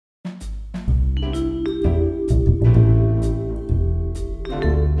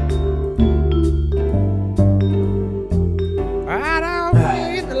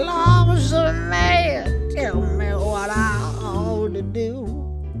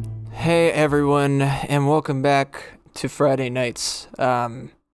Hey everyone, and welcome back to Friday Nights.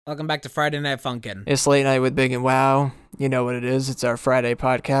 Welcome back to Friday Night Funkin'. It's Late Night with Big and Wow. You know what it is. It's our Friday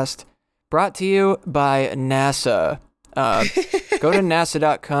podcast, brought to you by NASA. Go to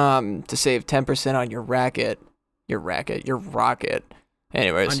NASA.com to save 10% on your rocket.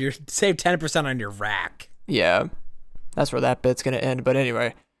 Anyways, Save 10% on your rack. yeah, that's where that bit's gonna end. But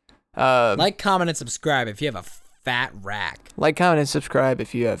anyway, Like, comment, and subscribe if you have a fat rack. like, comment, and subscribe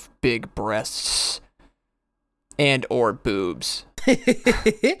if you have big breasts and or boobs.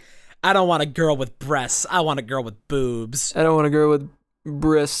 I don't want a girl with breasts. I want a girl with boobs. I don't want a girl with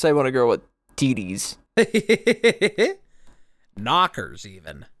breasts. I want a girl with titties. Knockers,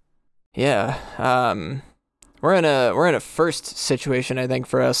 even. Yeah. We're in a first situation, I think,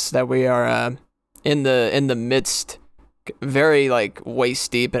 for us, that we are in the midst, very like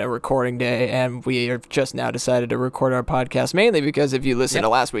waist deep in a recording day, and we have just now decided to record our podcast, mainly because if you listen to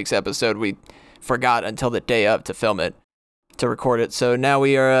last week's episode, we forgot until the day of to film it, to record it. So now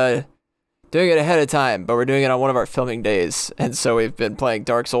we are doing it ahead of time, but we're doing it on one of our filming days, and so we've been playing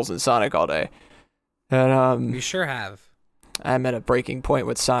Dark Souls and Sonic all day. And We sure have. I'm at a breaking point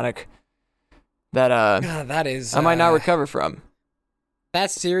with Sonic that That is. I might not recover from. That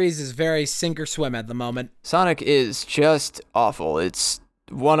series is very sink or swim at the moment. Sonic is just awful. It's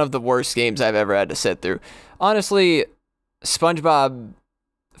one of the worst games I've ever had to sit through. Honestly, SpongeBob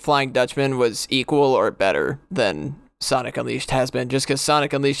Flying Dutchman was equal or better than Sonic Unleashed has been, just because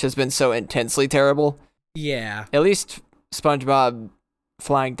Sonic Unleashed has been so intensely terrible. Yeah. At least SpongeBob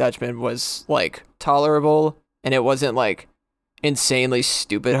Flying Dutchman was, like, tolerable, and it wasn't, like, insanely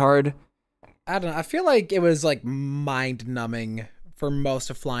stupid hard. I don't know. I feel like it was, like, mind-numbing for most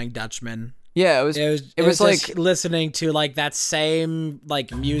of Flying Dutchman. Yeah, it was like just listening to, like, that same,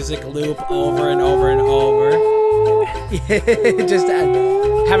 like, music loop over and over and over. Just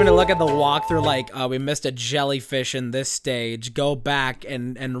having to look at the walkthrough, like, oh, we missed a jellyfish in this stage. Go back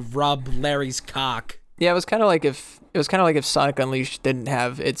and rub Larry's cock. Yeah, it was kind of like if Sonic Unleashed didn't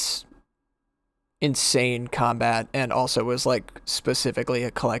have its insane combat and also was like specifically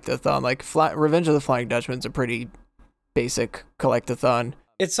a collectathon. Like Revenge of the Flying Dutchman's a pretty basic collectathon.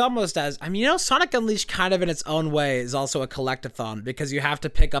 It's almost as, I mean, Sonic Unleashed kind of in its own way is also a collectathon because you have to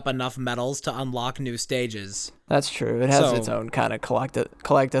pick up enough medals to unlock new stages. That's true. It has its own kind of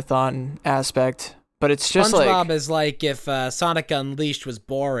collectathon aspect, but it's just SpongeBob is like if Sonic Unleashed was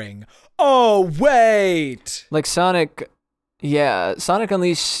boring. Oh, wait! Like Sonic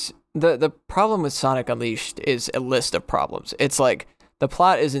Unleashed, the problem with Sonic Unleashed is a list of problems. It's like the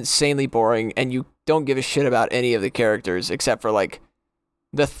plot is insanely boring and you don't give a shit about any of the characters except for like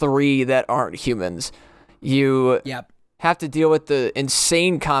the three that aren't humans. You have to deal with the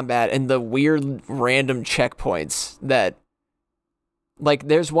insane combat and the weird random checkpoints that, like,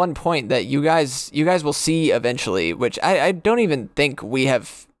 there's one point that you guys will see eventually, which I don't even think we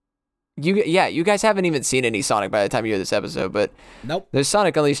have. You guys haven't even seen any Sonic by the time you hear this episode, but nope. There's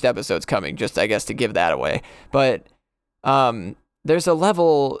Sonic Unleashed episodes coming, just I guess to give that away. But there's a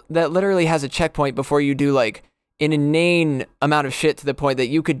level that literally has a checkpoint before you do like an inane amount of shit to the point that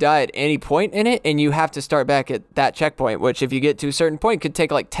you could die at any point in it, and you have to start back at that checkpoint, which if you get to a certain point could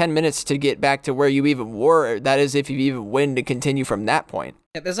take like 10 minutes to get back to where you even were. That is if you even win to continue from that point.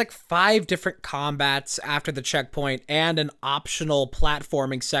 Yeah, there's like 5 different combats after the checkpoint and an optional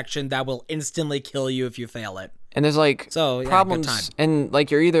platforming section that will instantly kill you if you fail it. And there's like problems, good time. and like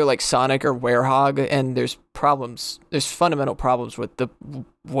you're either like Sonic or Werehog, and there's fundamental problems with the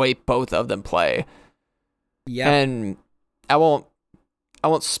way both of them play. Yeah. And I won't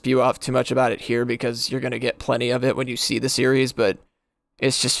spew off too much about it here because you're going to get plenty of it when you see the series, but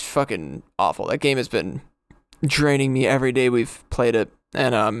it's just fucking awful. That game has been draining me every day we've played it.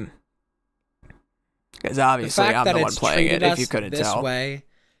 And because obviously I'm the one playing it, if you couldn't tell. Way,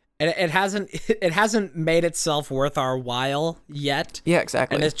 and it hasn't made itself worth our while yet. Yeah,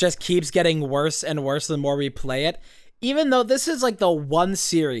 exactly. And it just keeps getting worse and worse the more we play it. Even though this is like the one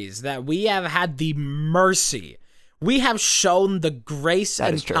series that we have had the mercy, we have shown the grace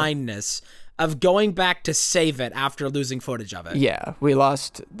and kindness of going back to save it after losing footage of it. Yeah, we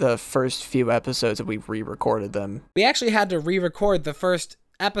lost the first few episodes and we re-recorded them. We actually had to re-record the first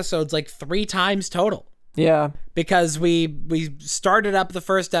episodes like 3 times total. Yeah. Because we started up the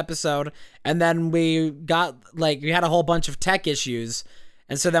first episode and then we had a whole bunch of tech issues.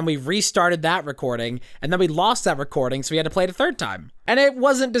 And so then we restarted that recording, and then we lost that recording, so we had to play it a 3rd time. And it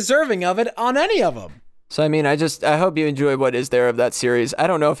wasn't deserving of it on any of them. So, I mean, I hope you enjoy what is there of that series. I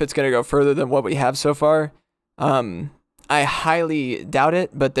don't know if it's going to go further than what we have so far. I highly doubt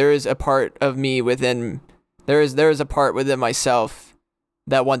it, but there is a part of me within, there is a part within myself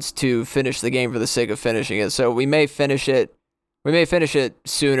that wants to finish the game for the sake of finishing it. So we may finish it. We may finish it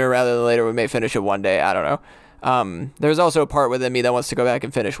sooner rather than later. We may finish it one day. I don't know. There's also a part within me that wants to go back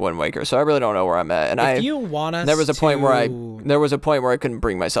and finish Wind Waker. So I really don't know where I'm at. And if you want us there was a point where I to... couldn't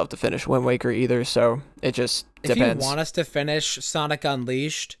bring myself to finish Wind Waker either. So it just depends. If you want us to finish Sonic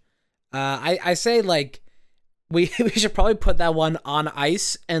Unleashed, I say like we should probably put that one on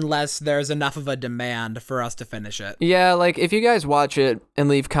ice unless there's enough of a demand for us to finish it. Yeah, like if you guys watch it and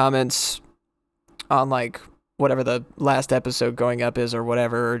leave comments on like whatever the last episode going up is or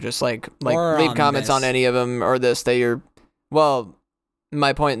whatever, or just like leave comments on any of them or this that you're, well,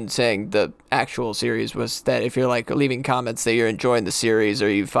 my point in saying the actual series was that if you're like leaving comments that you're enjoying the series or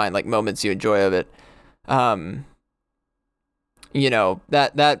you find like moments you enjoy of it, you know,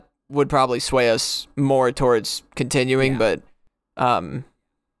 that would probably sway us more towards continuing. But I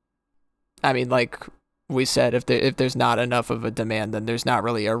mean, like we said, if there's not enough of a demand, then there's not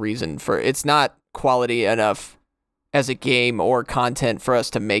really a reason for it's not quality enough as a game or content for us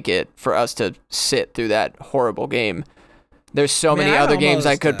to sit through that horrible game. There's so many other games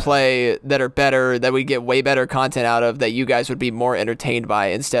I could play that are better, that we get way better content out of, that you guys would be more entertained by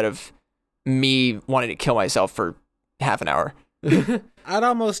instead of me wanting to kill myself for half an hour. I'd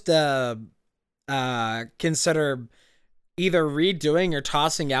almost consider either redoing or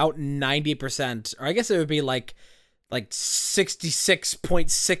tossing out 90%, or I guess it would be like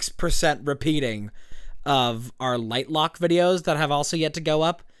 66.6% repeating of our Lightlock videos that have also yet to go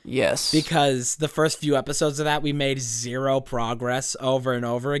up. Yes. Because the first few episodes of that, we made zero progress over and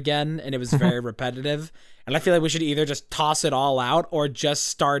over again, and it was very repetitive. And I feel like we should either just toss it all out or just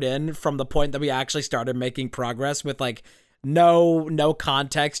start in from the point that we actually started making progress with like no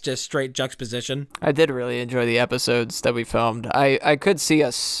context, just straight juxtaposition. I did really enjoy the episodes that we filmed. I could see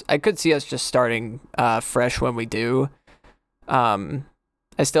us just starting fresh when we do. I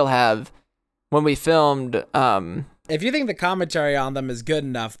still have when we filmed. If you think the commentary on them is good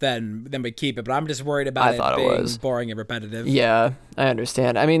enough, then we keep it. But I'm just worried about it being boring and repetitive. Yeah, I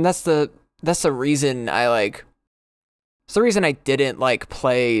understand. I mean, that's the reason it's the reason I didn't like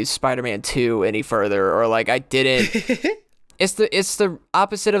play Spider-Man 2 any further, or like I didn't. It's the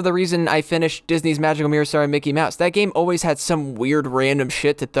opposite of the reason I finished Disney's Magical Mirror starring Mickey Mouse. That game always had some weird random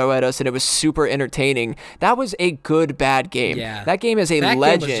shit to throw at us, and it was super entertaining. That was a good bad game. Yeah. That game is a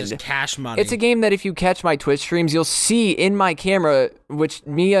legend. Game was just cash money. It's a game that if you catch my Twitch streams, you'll see in my camera, which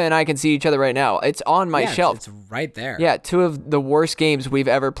Mia and I can see each other right now. It's on my shelf. It's right there. Yeah, two of the worst games we've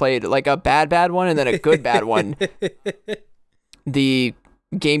ever played, like a bad one and then a good bad one. The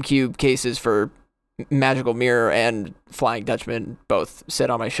GameCube cases for Magical Mirror and Flying Dutchman both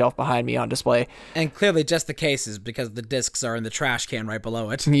sit on my shelf behind me on display. And clearly just the cases, because the discs are in the trash can right below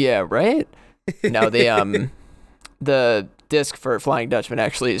it. Yeah, right? No, the disc for Flying Dutchman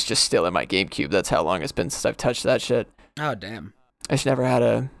actually is just still in my GameCube. That's how long it's been since I've touched that shit. Oh, damn. I just never had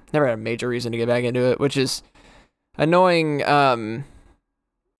a major reason to get back into it, which is annoying.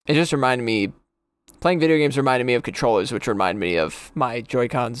 It just reminded me, playing video games reminded me of controllers, which remind me of my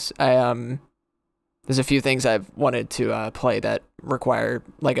Joy-Cons. There's a few things I've wanted to play that require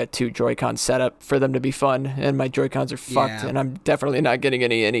like a 2 Joy-Con setup for them to be fun, and my Joy-Cons are fucked, and I'm definitely not getting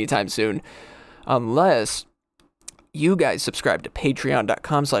any anytime soon, unless you guys subscribe to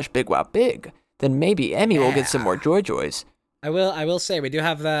patreon.com/bigwowbig. Then maybe Emmy will get some more Joy-Joys. I will say we do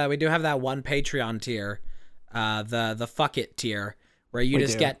have that one Patreon tier, the fuck it tier, where you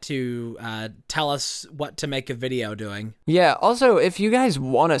just get to tell us what to make a video doing. Yeah, also, if you guys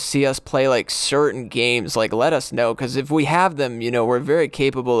want to see us play, like, certain games, like, let us know, because if we have them, you know, we're very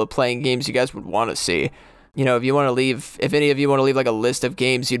capable of playing games you guys would want to see. You know, if any of you want to leave, like, a list of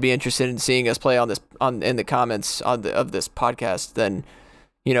games you'd be interested in seeing us play in the comments of this podcast, then,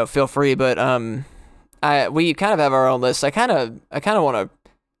 you know, feel free. But we kind of have our own list. I kind of want to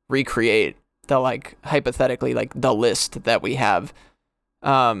recreate the, like, hypothetically, like, the list that we have.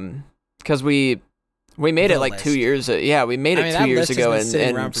 Because we made it like 2 years. We made it 2 years ago,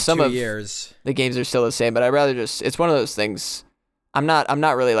 and some of the games are still the same. But I'd rather it's one of those things. I'm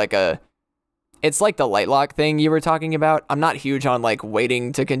not really like it's like the Lightlock thing you were talking about. I'm not huge on like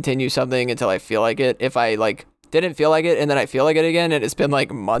waiting to continue something until I feel like it. If I like didn't feel like it and then I feel like it again, and it's been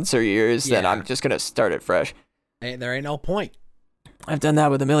like months or years, then I'm just gonna start it fresh. There ain't no point. I've done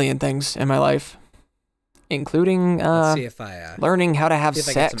that with a million things in my life, including let's see if I, learning how to have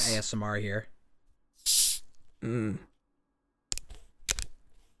sex. I get some ASMR here.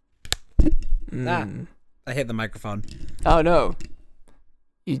 I hit the microphone. Oh no.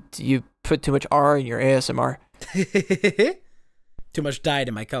 You put too much R in your ASMR. Too much diet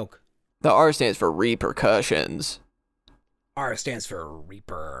in my Coke. The R stands for repercussions. R stands for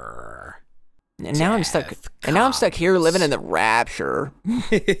Reaper. And now I'm stuck. And now I'm stuck here living in the rapture.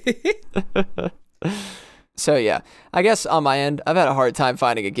 So yeah, I guess on my end, I've had a hard time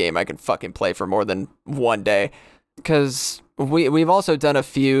finding a game I can fucking play for more than one day, because we've also done a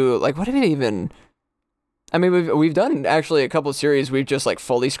few, like, what have we even? I mean, we've done actually a couple series we've just like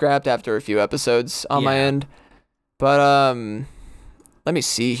fully scrapped after a few episodes on my end, but let me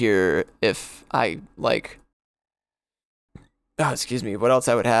see here if I like. Oh, excuse me. What else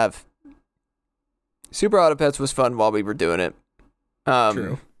I would have? Super Autopets was fun while we were doing it.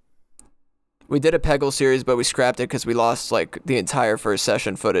 True. We did a Peggle series, but we scrapped it because we lost like the entire first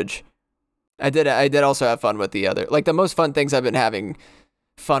session footage. I did also have fun with the other, like, the most fun things I've been having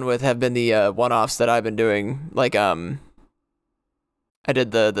fun with have been the one-offs that I've been doing. Like I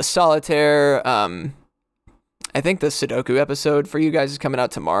did the solitaire. I think the Sudoku episode for you guys is coming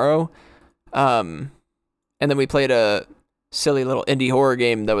out tomorrow. And then we played a silly little indie horror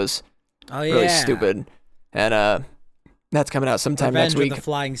game that was really stupid, and that's coming out sometime Revenge next week. of the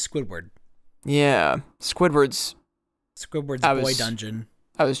Flying Squidward. Yeah, Squidward's boy dungeon.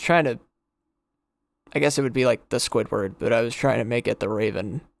 I was trying to, I guess it would be like the Squidward, but I was trying to make it the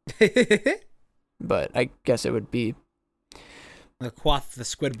Raven. But I guess it would be the Quoth the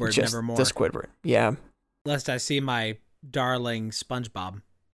Squidward, just nevermore. the Squidward. Yeah. Lest I see my darling SpongeBob.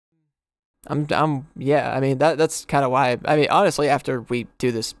 Yeah, I mean, that's kind of why, I mean, honestly, after we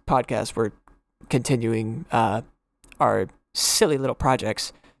do this podcast, we're continuing our silly little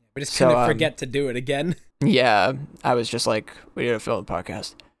projects. We just couldn't forget to do it again. Yeah, I was just like, we need to film a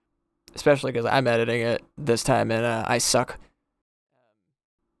podcast. Especially because I'm editing it this time, and I suck.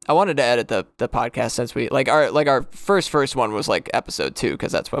 I wanted to edit the podcast since we, like, our first one was like episode 2,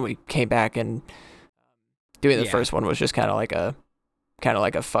 because that's when we came back, and doing the first one was just kind of like a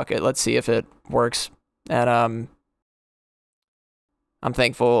fuck it, let's see if it works. And I'm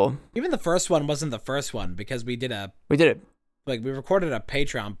thankful. Even the first one wasn't the first one, because we did it. Like, we recorded a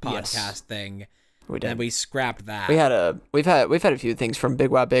Patreon podcast thing. We did. And we scrapped that. We've had a few things from Big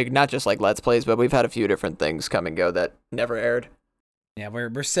Wow Big, not just like Let's Plays, but we've had a few different things come and go that never aired. Yeah,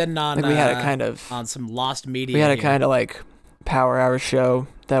 we're sitting on. Like, we had a kind of on some lost media. We had a kind of like power hour show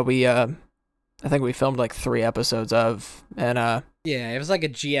that we I think we filmed like 3 episodes of, and yeah, it was like a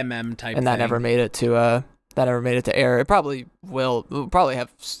GMM type. And that never made it to air. It probably will. We'll probably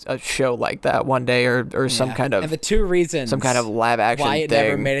have a show like that one day, or some kind of. And the 2 reasons. Some kind of live action why it thing.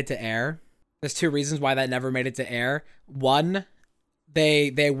 never made it to air. There's 2 reasons why that never made it to air. One,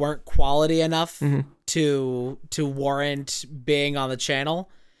 they weren't quality enough to warrant being on the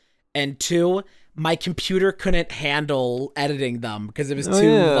channel, and 2, my computer couldn't handle editing them because it was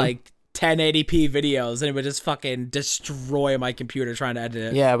like 1080p videos, and it would just fucking destroy my computer trying to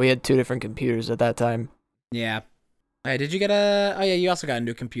edit it. Yeah, we had 2 different computers at that time. Yeah. Hey, did you get you also got a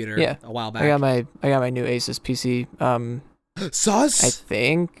new computer a while back. I got my new Asus PC. Sus? I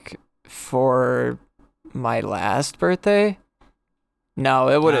think for my last birthday. No,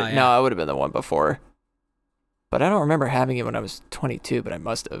 it would have it would have been the one before. But I don't remember having it when I was 22, but I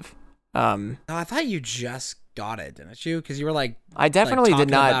must have. No, I thought you just got it, didn't you? Because you were like, I definitely did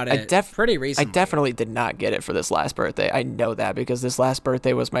not. Pretty recently. I definitely did not get it for this last birthday. I know that because this last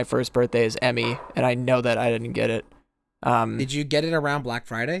birthday was my first birthday as Emmy, and I know that I didn't get it. Did you get it around Black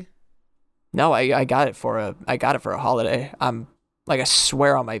Friday? No, I got it for a holiday. Like, I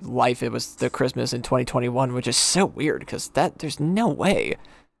swear on my life it was the Christmas in 2021, which is so weird because there's no way.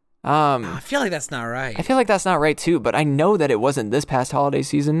 I feel like that's not right. I feel like that's not right too, but I know that it wasn't this past holiday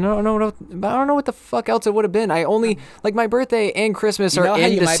season. No, I don't know what the fuck else it would have been. I only, like, my birthday and Christmas are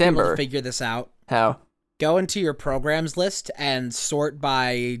in December. Might be able to figure this out? How? Go into your programs list and sort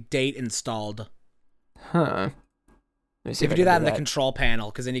by date installed. Huh. Let me see if you do that in the control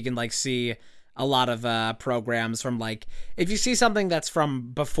panel, because then you can like see a lot of programs from, like, if you see something that's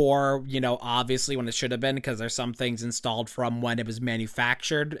from before, obviously when it should have been, because there's some things installed from when it was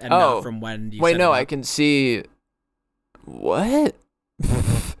manufactured and not from when you Wait, no, I can see... What?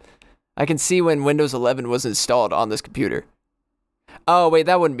 I can see when Windows 11 was installed on this computer. Oh, wait,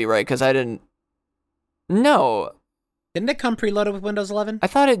 that wouldn't be right, because I didn't... No. Didn't it come preloaded with Windows 11? I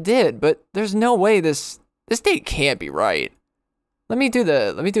thought it did, but there's no way this date can't be right. Let me do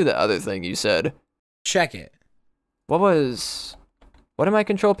the other thing you said. Check it. What in my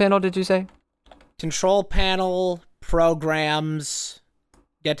control panel did you say? Control panel, programs.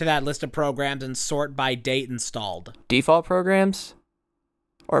 Get to that list of programs and sort by date installed. Default programs?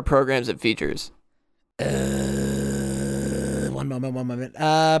 Or programs and features? One moment.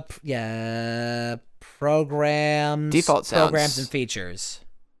 Yeah. Programs. Default sounds... Programs and features.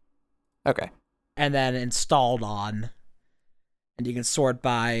 Okay. And then installed on. and you can sort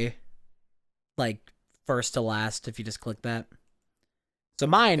by like first to last if you just click that. So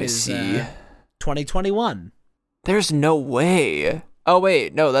mine is 2021. There's no way. Oh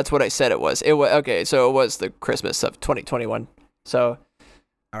wait, no, that's what I said it was. It was okay, so it was the Christmas of 2021. So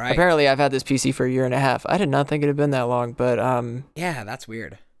All right. apparently I've had this PC for a year and a half. I did not think it had been that long, but yeah, that's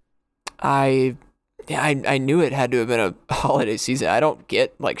weird. I knew it had to have been a holiday season. I don't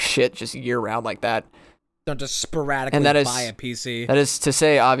get like shit just year round like that. Don't just sporadically And buy a PC. That is to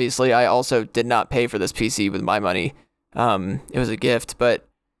say, obviously, I also did not pay for this PC with my money. It was a gift, but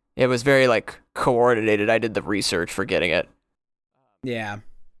it was very like coordinated. I did the research for getting it. Yeah.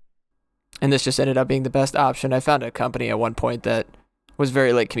 And this just ended up being the best option. I found a company at one point that was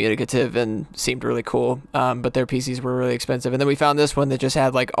very like communicative and seemed really cool. But their PCs were really expensive. And then we found this one that just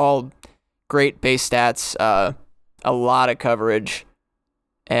had like all great base stats, a lot of coverage,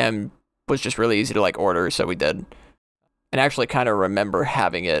 and was just really easy to like order. So we did. And actually kind of remember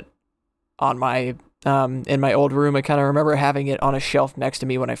having it on my in my old room. I kind of remember having it on a shelf next to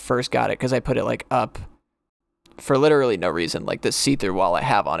me when I first got it, because I put it like up for literally no reason. Like the see-through wall I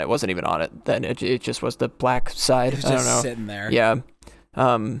have on it wasn't even on it then. It just was the black side. It's I don't just know. sitting there. Yeah.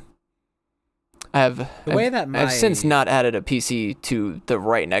 I've since not added a PC to the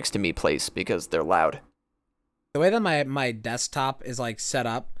right next to me place because they're loud. The way that my desktop is like set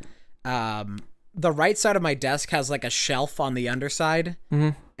up, the right side of my desk has like a shelf on the underside.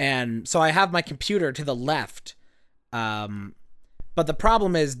 Mm-hmm. And so I have my computer to the left. But the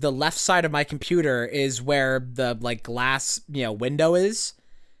problem is the left side of my computer is where the like glass, window is.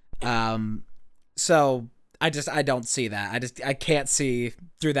 So I don't see that. I can't see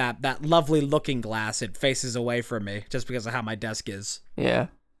through that lovely looking glass. It faces away from me just because of how my desk is. Yeah.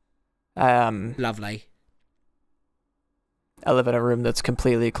 Lovely. I live in a room that's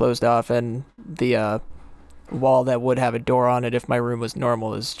completely closed off, and the wall that would have a door on it if my room was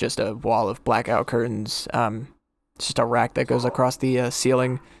normal is just a wall of blackout curtains. It's just a rack that goes across the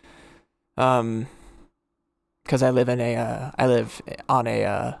ceiling. Because I live on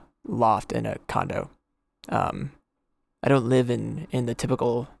a loft in a condo. I don't live in the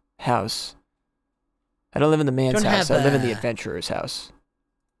typical house. I don't live in the man's house. I live in the adventurer's house.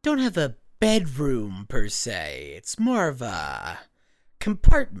 Don't have a bedroom per se. It's more of a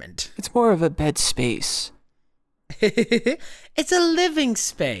compartment. It's more of a bed space. It's a living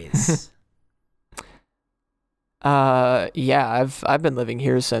space. Yeah, I've been living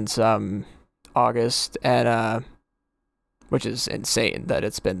here since August, and which is insane that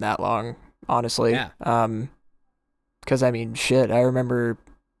it's been that long, honestly. Yeah. Because I mean, shit, I remember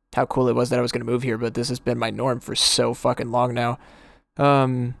how cool it was that I was gonna move here, but this has been my norm for so fucking long now.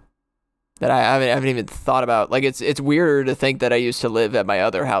 That I haven't even thought about. Like, it's weirder to think that I used to live at my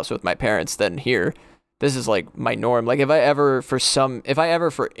other house with my parents than here. This is like my norm. Like, if I ever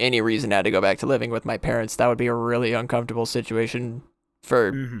for any reason had to go back to living with my parents, that would be a really uncomfortable situation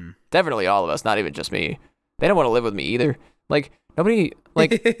for definitely all of us, not even just me. They don't want to live with me either. Like, nobody,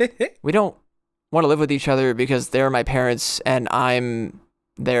 like, we don't want to live with each other because they're my parents and I'm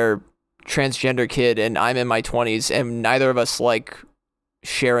their transgender kid and I'm in my 20s, and neither of us like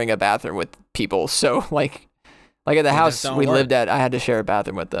sharing a bathroom with people. So like at the house we lived at, I had to share a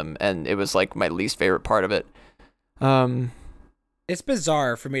bathroom with them, and it was like my least favorite part of it. It's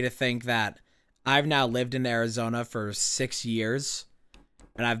bizarre for me to think that I've now lived in Arizona for 6 years,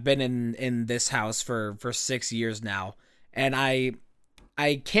 and I've been in this house for 6 years now, and I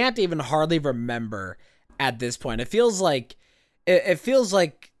can't even hardly remember at this point. It feels like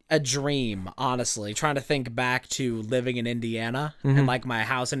a dream, honestly, trying to think back to living in Indiana and like my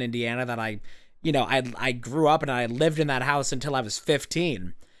house in Indiana that I grew up and I lived in that house until I was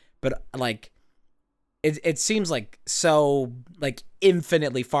 15. But like, it seems like so like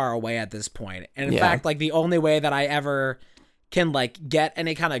infinitely far away at this point. And in fact, like the only way that I ever can like get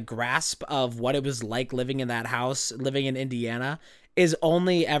any kind of grasp of what it was like living in that house, living in Indiana, is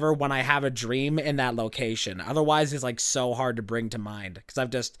only ever when I have a dream in that location. Otherwise, it's like so hard to bring to mind because I've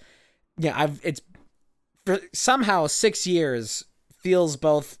just, it's somehow 6 years feels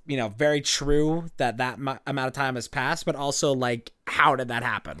both, very true that amount of time has passed, but also like, how did that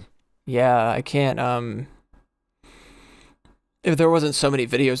happen? Yeah, I can't, if there wasn't so many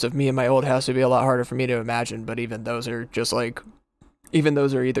videos of me in my old house, it'd be a lot harder for me to imagine, but even those are either just like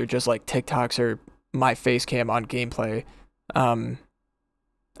TikToks or my face cam on gameplay. I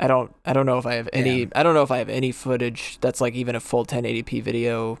don't know if I have any footage that's like even a full 1080p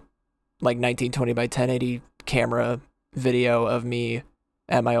video, like 1920 by 1080 camera video of me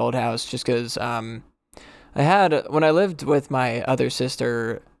at my old house, just because I had, when I lived with my other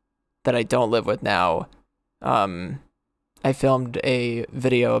sister that I don't live with now, I filmed a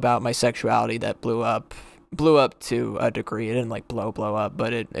video about my sexuality that blew up to a degree. It didn't like blow up,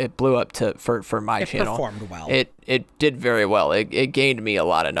 but it blew up for my channel. It performed well. It did very well. It gained me a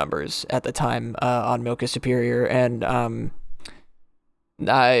lot of numbers at the time on Milka Superior, and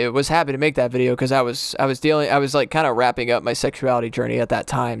I was happy to make that video because I was like kind of wrapping up my sexuality journey at that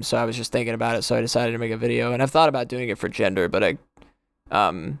time, so I was just thinking about it, so I decided to make a video. And I've thought about doing it for gender, but I've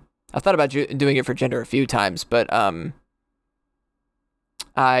thought about doing it for gender a few times, but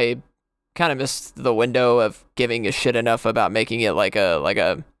I kind of missed the window of giving a shit enough about making it like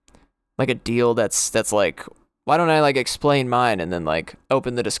a deal that's like, why don't I like explain mine and then like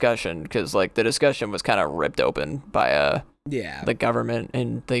open the discussion, because like the discussion was kind of ripped open by the government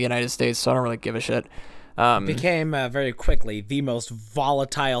in the United States, so I don't really give a shit. It became very quickly the most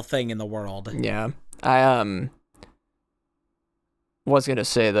volatile thing in the world. Yeah, I was gonna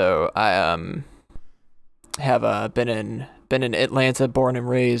say though, I have been in Atlanta, born and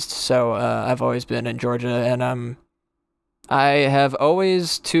raised, so I've always been in Georgia, and I have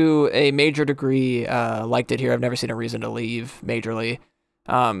always, to a major degree, liked it here. I've never seen a reason to leave majorly.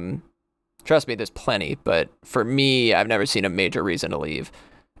 Trust me, there's plenty, but for me, I've never seen a major reason to leave.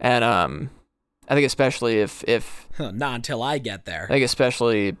 And I think especially if not until I get there. I think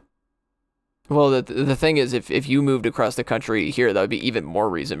especially, well, the thing is, if you moved across the country here, that would be even more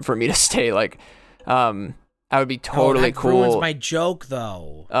reason for me to stay. Like, I would be totally cool. That ruins my joke,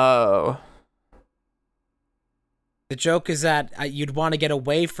 though. Oh. The joke is that you'd want to get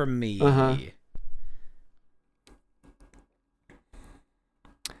away from me. Uh-huh.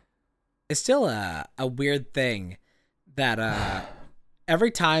 It's still a weird thing that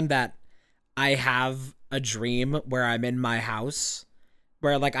every time that I have a dream where I'm in my house,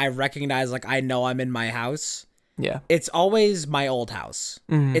 where like I recognize, like I know I'm in my house. Yeah. It's always my old house.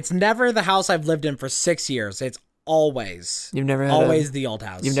 Mm-hmm. It's never the house I've lived in for 6 years. It's always the old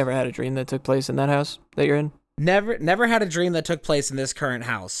house. You've never had a dream that took place in that house that you're in? Never had a dream that took place in this current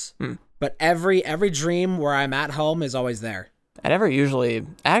house. But every dream where I'm at home is always there. I never usually,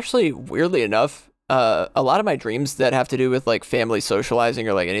 actually, weirdly enough, a lot of my dreams that have to do with like family socializing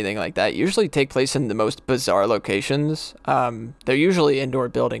or like anything like that usually take place in the most bizarre locations. They're usually indoor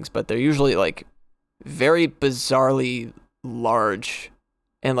buildings, but they're usually like very bizarrely large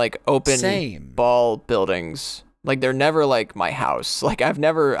and like open ball buildings. Like they're never like my house. Like I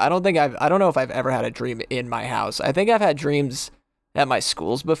don't know if I've ever had a dream in my house. I think I've had dreams at my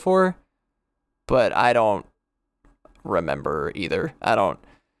schools before, but I don't remember either.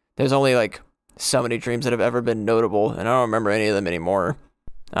 There's only like so many dreams that have ever been notable, and I don't remember any of them anymore.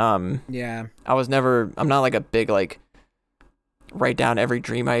 Yeah. I'm not like a big like write down every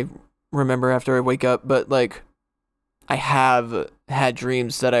dream I remember after I wake up, but like I have had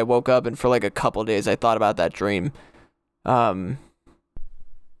dreams that I woke up and for like a couple days I thought about that dream. There's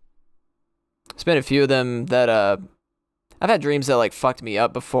been a few of them that I've had dreams that like fucked me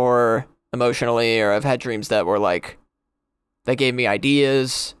up before emotionally, or I've had dreams that were like that gave me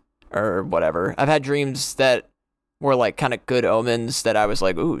ideas or whatever. I've had dreams that were like kind of good omens that I was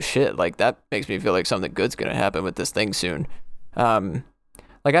like, ooh shit, like that makes me feel like something good's gonna happen with this thing soon.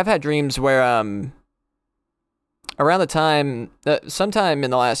 Like I've had dreams where around the time, sometime in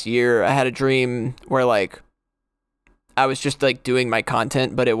the last year, I had a dream where like I was just like doing my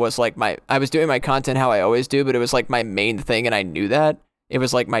content, but it was like I was doing my content how I always do, but it was like my main thing, and I knew that. It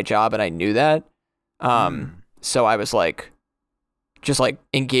was like my job, and I knew that. So I was like, just like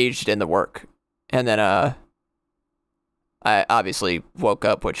engaged in the work, and then I obviously woke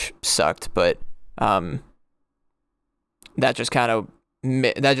up, which sucked, but that just kind of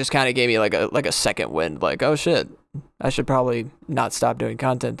gave me like a second wind, like, oh shit, I should probably not stop doing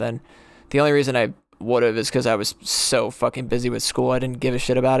content then. The only reason I would have is because I was so fucking busy with school, I didn't give a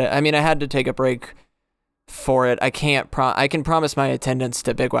shit about it. I mean, I had to take a break for it. I can promise my attendance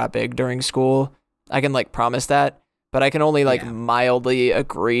to Big Wap Big during school. I can like promise that, but I can only like mildly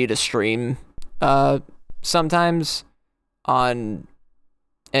agree to stream sometimes on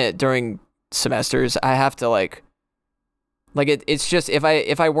during semesters. I have to like it's just if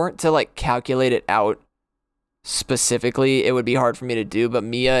I weren't to like calculate it out specifically, it would be hard for me to do, but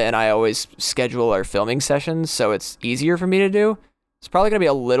Mia and I always schedule our filming sessions, so it's easier for me to do. It's probably going to be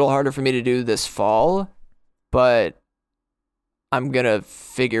a little harder for me to do this fall, but I'm going to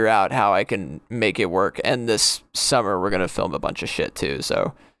figure out how I can make it work. And this summer, we're going to film a bunch of shit too,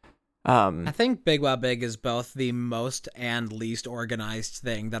 so... I think Big Wow Big is both the most and least organized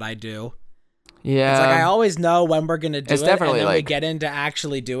thing that I do. Yeah. It's like I always know when we're going to do it, and then like, we get in to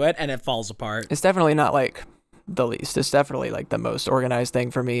actually do it, and it falls apart. It's definitely not like the least. It's definitely like the most organized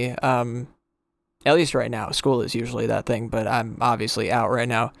thing for me. At least right now. School is usually that thing, but I'm obviously out right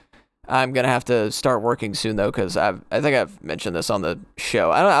now. I'm gonna have to start working soon though, because I think I've mentioned this on the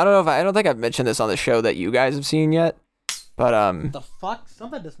show. I don't think I've mentioned this on the show that you guys have seen yet. But What the fuck?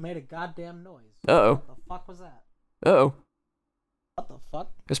 Something just made a goddamn noise. Uh-oh. What the fuck was that? Uh-oh. What the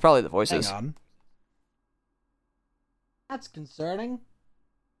fuck? It's probably the voices. Hang on. That's concerning.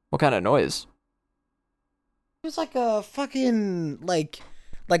 What kind of noise? It was like a fucking like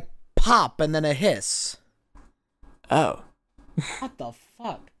pop and then a hiss. Oh. What the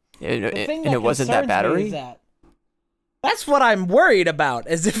fuck? And it wasn't that battery? That's what I'm worried about,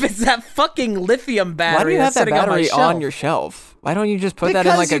 as if it's that fucking lithium battery. Why do you have that battery on your shelf? Why don't you just put that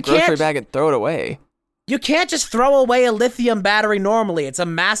in like a grocery bag and throw it away? You can't just throw away a lithium battery normally. It's a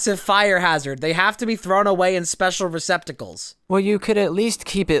massive fire hazard. They have to be thrown away in special receptacles. Well, you could at least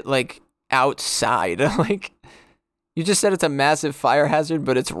keep it like outside. Like, you just said it's a massive fire hazard,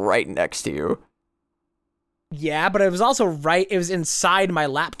 but it's right next to you. Yeah, but it was also it was inside my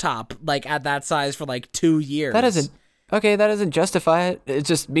laptop, like at that size for like 2 years. That doesn't justify it. It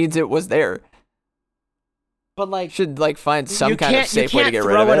just means it was there. But like, should like find some kind of safe way to get rid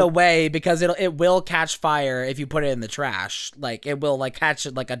of it. You can't throw it away because it will catch fire if you put it in the trash. Like it will like catch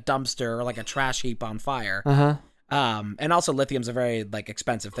it like a dumpster or like a trash heap on fire. And also lithium's a very like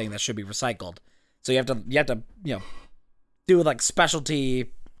expensive thing that should be recycled. So you have to do like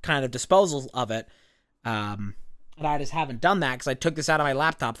specialty kind of disposal of it. And I just haven't done that because I took this out of my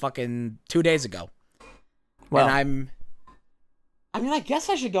laptop fucking 2 days ago. Well, and I guess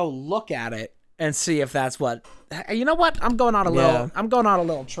I should go look at it and see if that's what. You know what? I'm going on a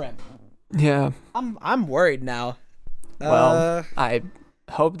little trip. Yeah. I'm worried now. Well, I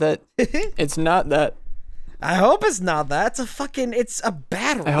hope that it's not that. I hope it's not that. It's a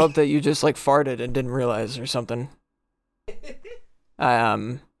battery. I hope that you just like farted and didn't realize or something.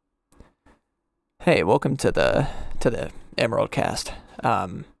 Hey, welcome to the Emerald Cast.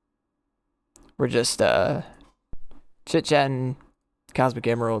 We're just chit-chatting Cosmic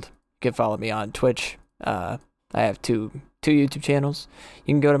Emerald. You can follow me on Twitch. I have two YouTube channels.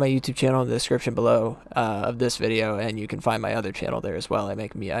 You can go to my YouTube channel in the description below of this video, and you can find my other channel there as well. I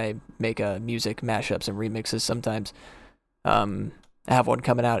make music mashups and remixes sometimes. I have one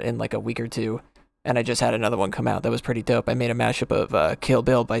coming out in like a week or two, and I just had another one come out that was pretty dope. I made a mashup of Kill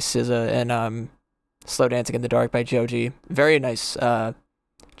Bill by SZA and Slow Dancing in the Dark by Joji. Very nice,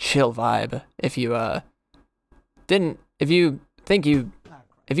 chill vibe. If you think you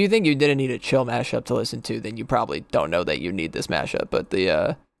didn't need a chill mashup to listen to, then you probably don't know that you need this mashup. But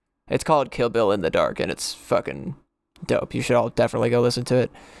it's called Kill Bill in the Dark, and it's fucking dope. You should all definitely go listen to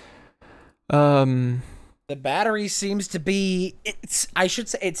it. The battery seems to be.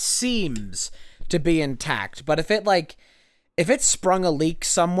 It seems to be intact, but if it sprung a leak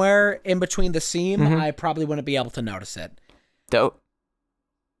somewhere in between the seam, I probably wouldn't be able to notice it. Dope.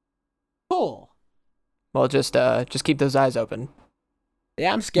 Cool. Well, just keep those eyes open.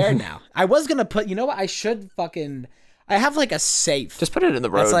 Yeah, I'm scared now. I was gonna put. You know what? I have like a safe. Just put it in the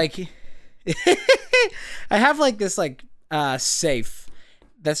road. It's like. I have like this safe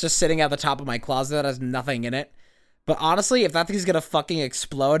that's just sitting at the top of my closet that has nothing in it. But honestly, if that thing's gonna fucking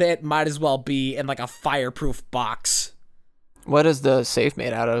explode, it might as well be in like a fireproof box. What is the safe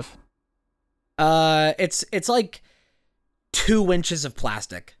made out of? It's like 2 inches of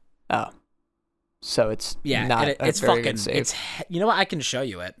plastic. Oh, so it's not it's a very fucking good safe. It's, you know what? I can show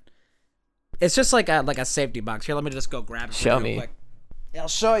you it. It's just like a safety box. Here, let me just go grab it. Show real me. Quick. Yeah, I'll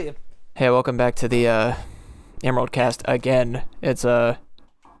show you. Hey, welcome back to the Emerald Cast again. It's time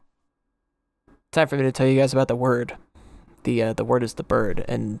for me to tell you guys about the word. The word is the bird,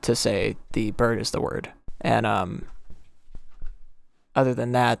 and to say the bird is the word. And other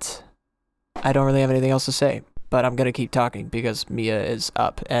than that, I don't really have anything else to say. But I'm gonna keep talking because Mia is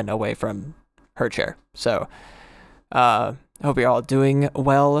up and away from her chair. So, I hope you're all doing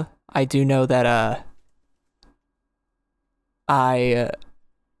well. I do know that I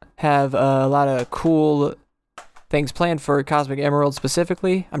have a lot of cool things planned for Cosmic Emerald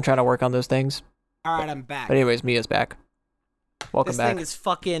specifically. I'm trying to work on those things. All right, I'm back. But anyways, Mia's back. Welcome back. This thing is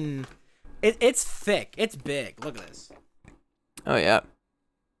fucking. It's thick. It's big. Look at this. Oh yeah.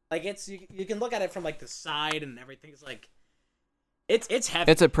 Like you can look at it from like the side and everything. It's like. It's heavy.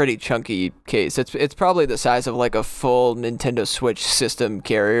 It's a pretty chunky case. It's probably the size of like a full Nintendo Switch system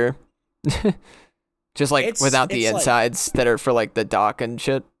carrier. Just like without the insides that are for like the dock and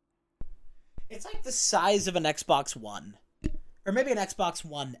shit. It's like the size of an Xbox One. Or maybe an Xbox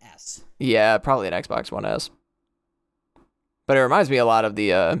One S. Yeah, probably an Xbox One S. But it reminds me a lot of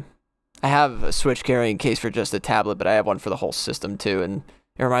the I have a Switch carrying case for just a tablet, but I have one for the whole system too, and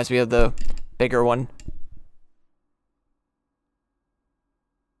it reminds me of the bigger one.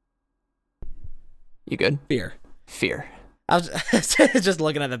 You good? Fear. Fear. I was just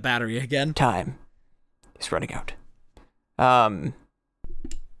looking at the battery again. Time is running out.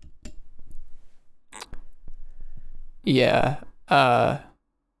 Yeah. I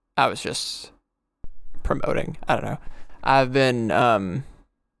was just promoting. I don't know. I've been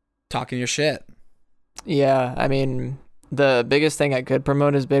Talking your shit. yeah, I mean, the biggest thing I could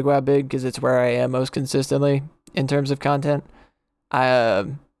promote is Big Wow Big because it's where I am most consistently in terms of content. I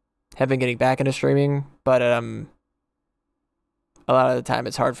have been getting back into streaming, but a lot of the time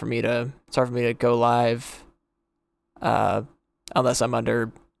it's hard for me to go live unless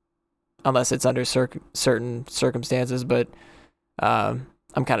it's under certain circumstances, but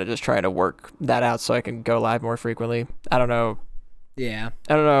I'm kind of just trying to work that out so I can go live more frequently. I don't know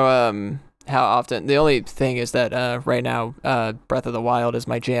how often. The only thing is that right now Breath of the Wild is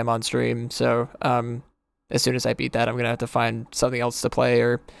my jam on stream, so as soon as I beat that, I'm gonna have to find something else to play,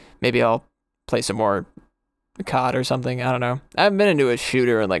 or maybe I'll play some more COD or something. I don't know. I haven't been into a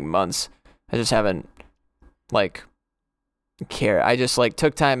shooter in like months. I just haven't like care. I just like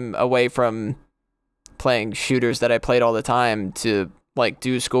took time away from playing shooters that I played all the time to like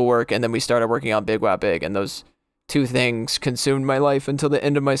do schoolwork, and then we started working on Big Wow Big, and those two things consumed my life until the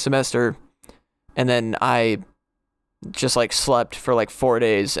end of my semester, and then I just like slept for like 4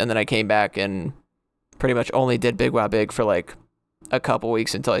 days, and then I came back and pretty much only did Big Wow Big for like a couple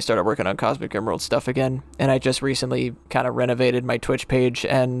weeks until I started working on Cosmic Emerald stuff again. And I just recently kind of renovated my Twitch page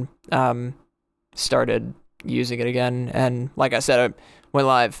and started using it again. And like I said, I went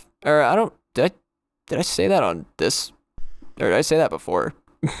live, or did I say that on this, or did I say that before?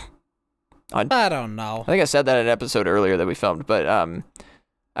 I don't know. I think I said that in an episode earlier that we filmed, but I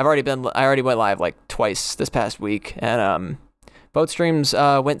already went live like twice this past week, and both streams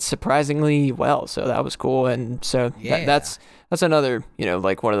went surprisingly well, so that was cool. And so that's another,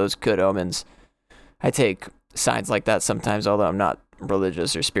 like one of those good omens. I take signs like that sometimes, although I'm not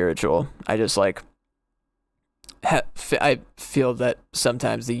religious or spiritual. I just like I feel that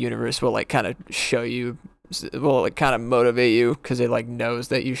sometimes the universe will like kind of show you, will like kind of motivate you because it like knows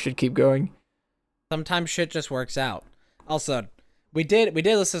that you should keep going. Sometimes shit just works out. Also, we did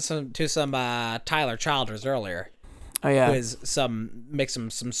listen to some Tyler Childers earlier. Oh yeah, who is some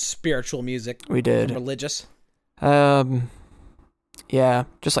spiritual music. We did religious. Yeah,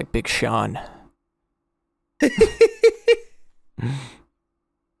 just like Big Sean.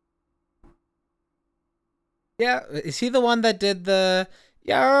 Yeah, is he the one that did the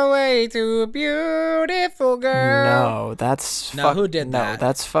 "You're way too beautiful, girl"? No, that's who did that? No,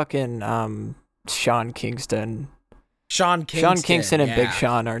 that's fucking Sean Kingston. Sean Kingston and Big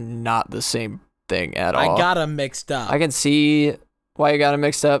Sean are not the same thing at all. I got them mixed up. I can see why you got them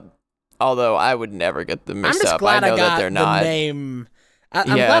mixed up, although I would never get them mixed up. I'm just glad I know I got that they're not. The name. I'm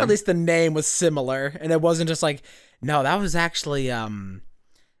glad at least the name was similar, and it wasn't just like, no, that was actually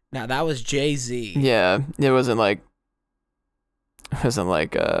no, that was Jay-Z. Yeah, it wasn't like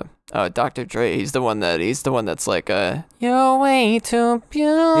Dr. Dre. He's the one that's like "You're way too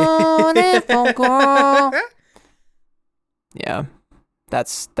beautiful, girl." Yeah,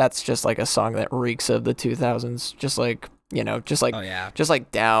 that's just like a song that reeks of the 2000s. Just like Oh, yeah. just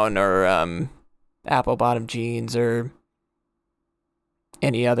like Down or Apple Bottom Jeans or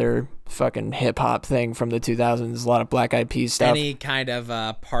any other fucking hip hop thing from the 2000s. A lot of Black Eyed Peas stuff. Any kind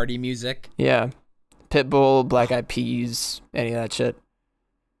of party music. Yeah, Pitbull, Black Eyed Peas, any of that shit.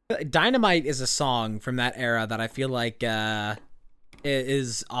 Dynamite is a song from that era that I feel like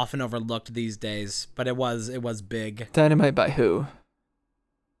is often overlooked these days, but it was big. Dynamite by who?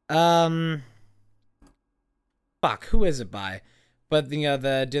 Fuck, who is it by? But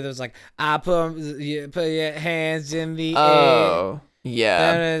the dude that was like, I put your hands in the air. Oh,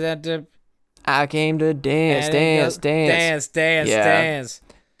 yeah. I came to dance.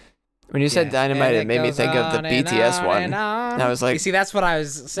 When you said Dynamite, it made me think of the BTS one. And I was like, you see, that's what I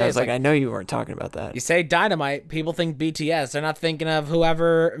was saying. I was like, I know you weren't talking about that. You say Dynamite, people think BTS. They're not thinking of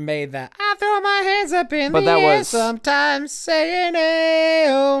whoever made that. I throw my hands up in the air, sometimes saying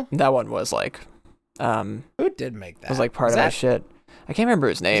 "Ayo." That one was like, who did make that? Was like part of my shit. I can't remember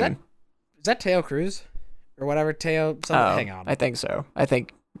his name. Is that Teo Cruz or whatever? Teo. Hang on. I think so. I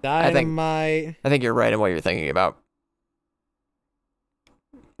think Dynamite. I think you're right in what you're thinking about.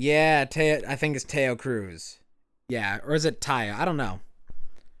 Yeah, I think it's Teo Cruz. Yeah, or is it Taya? I don't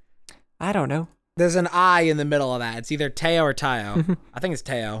know. There's an I in the middle of that. It's either Teo or Tayo. I think it's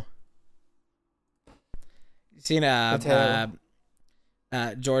Teo. You seen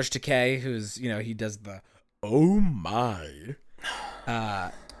George Takei, who's he does the "Oh my."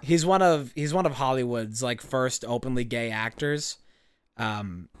 He's one of Hollywood's like first openly gay actors.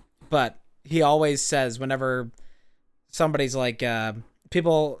 But he always says whenever somebody's like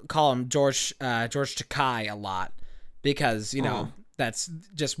people call him George Takei a lot because, you know, that's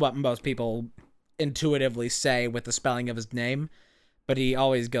just what most people intuitively say with the spelling of his name. But he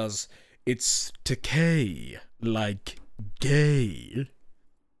always goes, "It's Takei, like gay."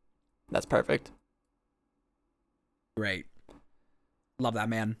 That's perfect. Great. Love that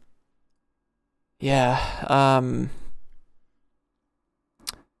man. Yeah.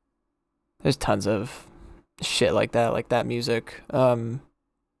 There's tons of shit like that music.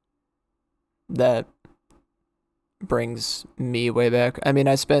 That brings me way back. I mean,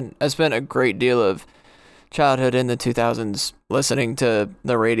 I spent a great deal of childhood in the 2000s listening to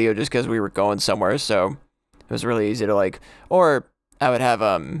the radio just because we were going somewhere, so it was really easy to like. Or I would have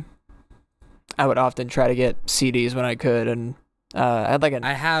I would often try to get CDs when I could, and I had like an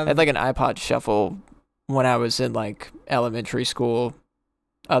iPod Shuffle when I was in like elementary school.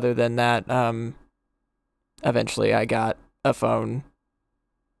 Other than that, eventually I got a phone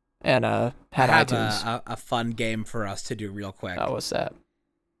and had iTunes. A fun game for us to do real quick. Oh, what's that?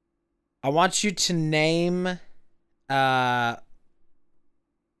 I want you to name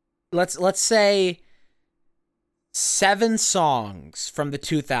let's say 7 songs from the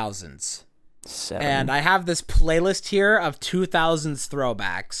 2000s. 7. And I have this playlist here of 2000s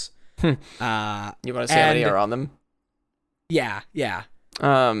throwbacks. You want to say how many are on them? Yeah.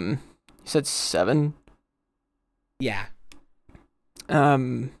 You said 7? Yeah.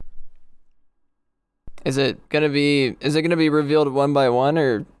 Is it gonna be revealed one by one,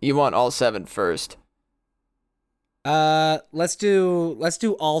 or you want all 7 first? Let's do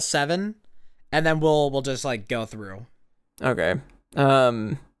all 7, and then we'll just like go through. Okay.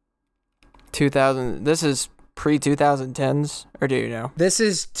 2000. This is pre-2010s, or do you know? This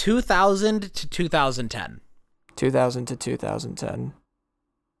is 2000 to 2010. 2000 to 2010.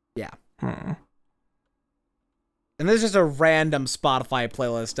 Yeah. Hmm. And this is a random Spotify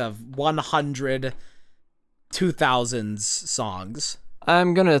playlist of 100 2000s songs.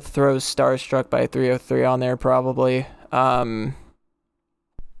 I'm gonna throw "Starstruck" by 303 on there probably. I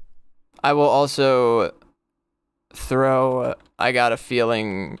will also throw "I Got a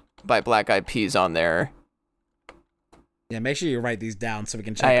Feeling" by Black Eyed Peas on there. Yeah, make sure you write these down so we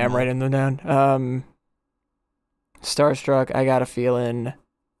can check I them am out. writing them down. "Starstruck," "I Got a Feeling."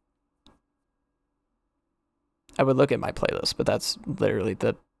 I would look at my playlist, but that's literally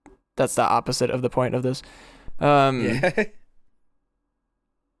that's the opposite of the point of this. Yeah.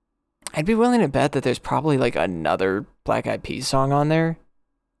 I'd be willing to bet that there's probably like another Black Eyed Peas song on there,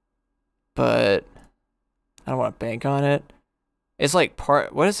 but I don't want to bank on it. It's like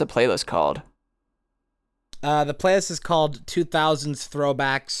what is the playlist called? The playlist is called 2000s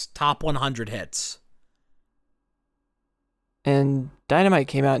Throwbacks Top 100 Hits. And Dynamite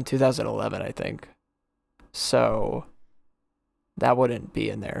came out in 2011, I think. So that wouldn't be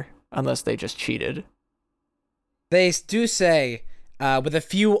in there unless they just cheated. They do say with a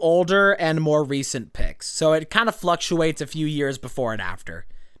few older and more recent picks. So it kind of fluctuates a few years before and after.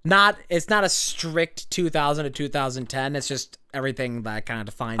 It's not a strict 2000 to 2010. It's just everything that kind of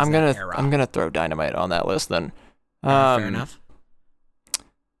defines that era. I'm gonna throw Dynamite on that list then. Fair enough.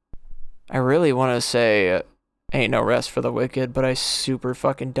 I really want to say "Ain't No Rest for the Wicked," but I super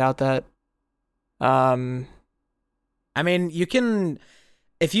fucking doubt that. I mean, you can,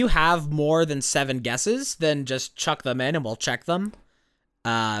 if you have more than 7 guesses, then just chuck them in and we'll check them.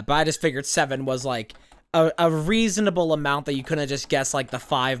 But I just figured 7 was like a reasonable amount that you couldn't just guess like the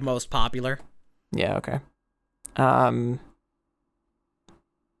 5 most popular. Yeah, okay.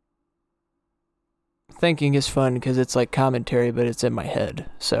 Thinking is fun because it's like commentary, but it's in my head,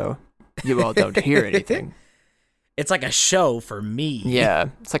 so you all don't hear anything. It's like a show for me. Yeah,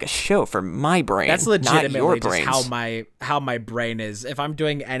 it's like a show for my brain. That's not your legitimately brains. just how my brain is. If I'm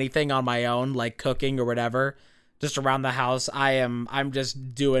doing anything on my own, like cooking or whatever, just around the house, I'm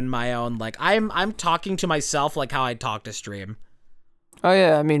just doing my own. Like I'm talking to myself like how I talk to stream. Oh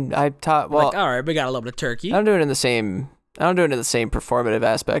yeah, I mean I taught. Well, like, all right, we got a little bit of turkey. I don't do it in the same performative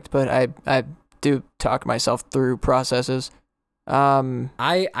aspect, but I do talk myself through processes.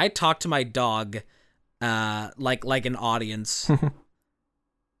 I talk to my dog, like an audience.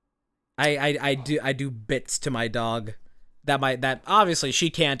 I do bits to my dog that obviously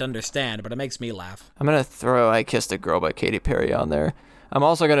she can't understand, but it makes me laugh. I'm gonna throw "I Kissed a Girl" by Katy Perry on there. I'm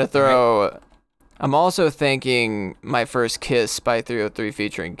also gonna throw. Right. I'm also thinking "My First Kiss" by 303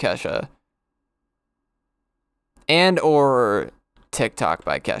 featuring Kesha. And or "TikTok"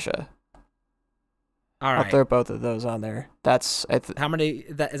 by Kesha. All I'll right. throw both of those on there. How many?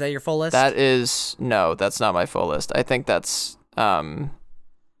 Is that your full list? No, that's not my full list. I think that's 7.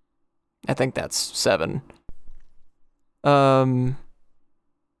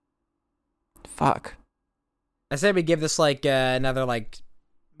 Fuck. I say we give this like another like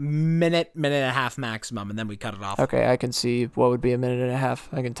minute and a half maximum, and then we cut it off. Okay, I can see what would be a minute and a half.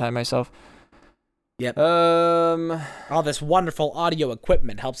 I can time myself. Yep. Yeah, All this wonderful audio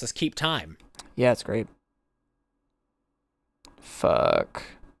equipment helps us keep time. it's great. Fuck.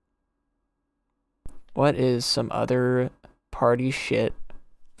 What is some other party shit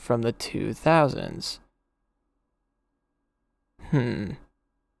from the 2000s?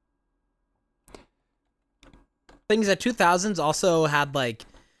 Things that 2000s also had like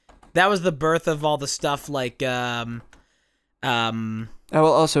that was the birth of all the stuff like I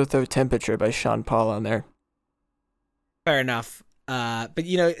will also throw Temperature by Sean Paul on there. fair enough. But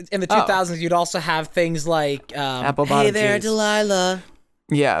you know, in the 2000s, you'd also have things like Apple "Hey Bottom there, Jeans. Delilah."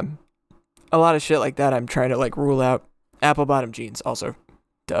 Yeah. A lot of shit like that I'm trying to like rule out. Apple Bottom Jeans also.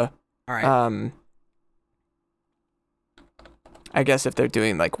 Duh. All right. I guess if they're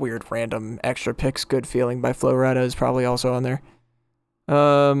doing like weird random extra picks, Good Feeling by Flo Rida is probably also on there.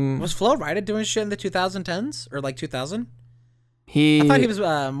 Was Flo Rida doing shit in the 2010s or like 2000? I thought he was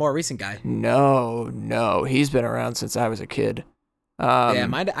a more recent guy. No, he's been around since I was a kid.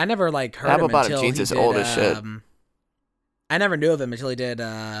 Damn, I never like heard Apple him Bottom until Jeans he is did, old as shit. I never knew of him until he did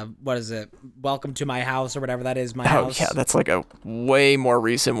what is it? Welcome to My House or whatever that is. My Oh House. yeah, that's like a way more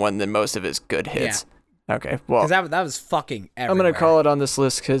recent one than most of his good hits. Okay, well, Because that was fucking everywhere. I'm gonna call it on this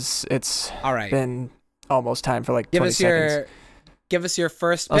list because it's All right. been almost time for like 20 seconds. Give us your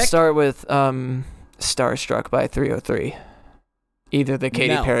first I'll pick. start with Starstruck by 303. Either the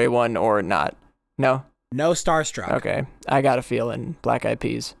Katy No. Perry one or not. No? No Starstruck. Okay. I Got a Feeling, Black Eyed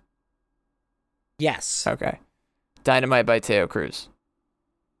Peas. Yes. Okay. Dynamite by Teo Cruz.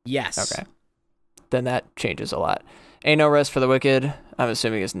 Yes. Okay. Then that changes a lot. Ain't No Rest for the Wicked, I'm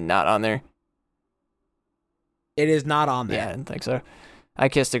assuming is not on there. It is not on there. Yeah, I didn't think so. I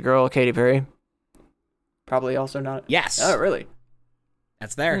Kissed a Girl, Katy Perry. Probably also not. Yes. Oh, really?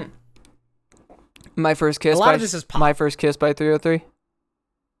 That's there. My First Kiss A lot by of this is pop. My First Kiss by 303.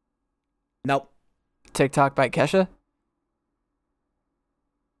 Nope. TikTok by Kesha.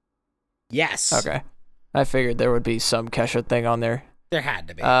 Yes. Okay. I figured there would be some Kesha thing on there. There had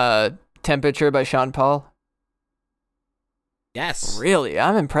to be. Temperature by Sean Paul. Yes. Really?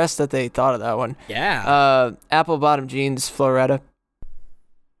 I'm impressed that they thought of that one. Yeah. Apple Bottom Jeans, Flo Rida.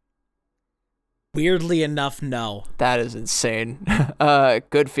 Weirdly enough, no. That is insane.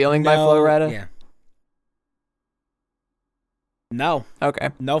 Good Feeling by Flo Rida. Yeah. No. Okay.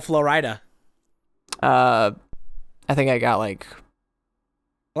 No Flo Rida. I think I got like.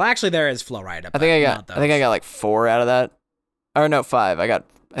 Well, actually, there is Flo Rida. I think I got like 4 out of that. Or no, 5. I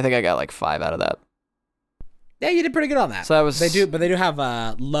think I got like 5 out of that. Yeah, you did pretty good on that. So that was. They do have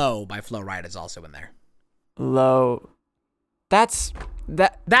 "Low" by Flo Rida is also in there. Low. That's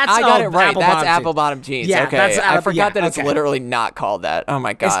I got it right. Apple That's Bottom Apple Bottom Jeans. Yeah, okay. that's I forgot that it's okay. literally not called that. Oh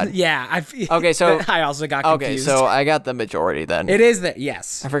my god. Okay, so I also got okay, confused. so I got the majority then. It is that.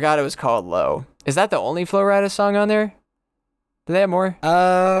 Yes. I forgot it was called Low. Is that the only Flo Rida song on there? Do they have more?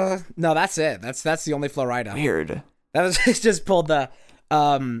 No, that's it. That's the only Flo Rida. Weird. That was just pulled the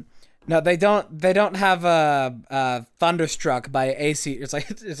no, they don't have Thunderstruck by AC. It's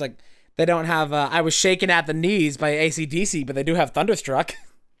like they don't have I Was Shaken at the Knees by AC/DC, but they do have Thunderstruck.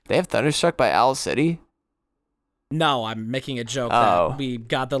 They have Thunderstruck by Owl City? No, I'm making a joke Oh. that we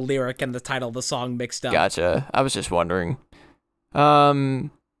got the lyric and the title of the song mixed up. Gotcha. I was just wondering. Actually,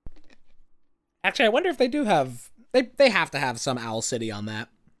 I wonder if they do have they have to have some Owl City on that.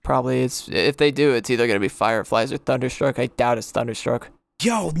 Probably it's if they do, it's either gonna be Fireflies or Thunderstruck. I doubt it's Thunderstruck.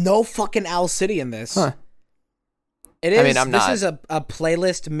 Yo, no fucking Owl City in this. Huh. It is. I mean, I'm this not- is a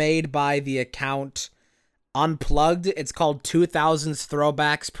playlist made by the account Unplugged. It's called 2000s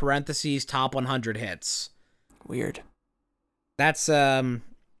Throwbacks parentheses Top 100 Hits. Weird. That's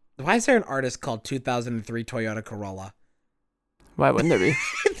why is there an artist called 2003 Toyota Corolla? Why wouldn't there be?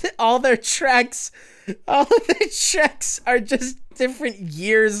 all of their tracks are just different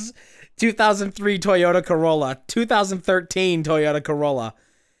years. 2003 Toyota Corolla, 2013 Toyota Corolla,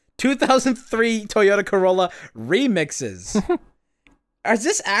 2003 Toyota Corolla remixes. Is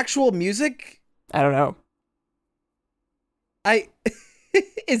this actual music? I don't know.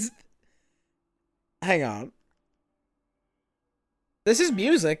 Hang on. This is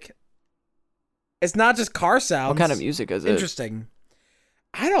music. It's not just car sounds. What kind of music is it? Interesting.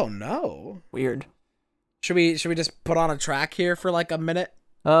 I don't know. Weird. Should we just put on a track here for like a minute?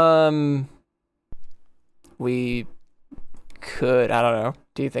 we could, I don't know.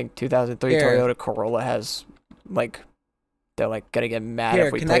 Do you think 2003 Here. Toyota Corolla has, like, they're, like, gonna get mad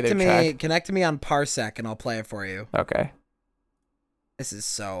if we play their track? Connect to me on Parsec, and I'll play it for you. Okay. This is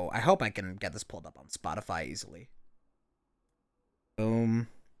so... I hope I can get this pulled up on Spotify easily. Boom.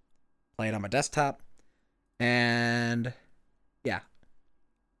 Play it on my desktop. And... yeah.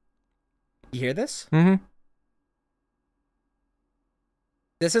 You hear this? Mm-hmm.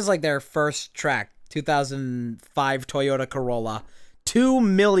 This is like their first track. 2005 Toyota Corolla. 2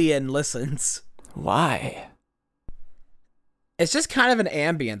 million listens. Why? It's just kind of an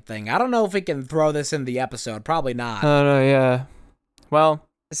ambient thing. I don't know if we can throw this in the episode. Probably not. Oh, no, yeah. Well,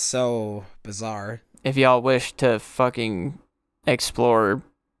 It's so bizarre. if y'all wish to fucking explore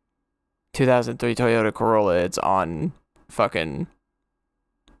 2003 Toyota Corolla, it's on fucking...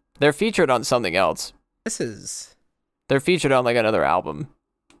 They're featured on something else. This is... They're featured on, like, another album.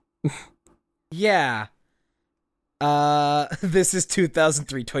 yeah. This is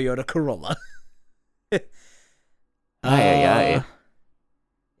 2003 Toyota Corolla. Aye.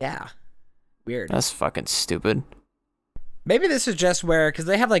 Yeah. Weird. That's fucking stupid. Maybe this is just where, because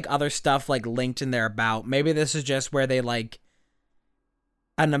they have like other stuff like linked in their about. Maybe this is just where they like,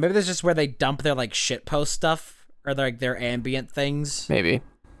 I don't know. Maybe this is just where they dump their like shitpost stuff or their ambient things. Maybe.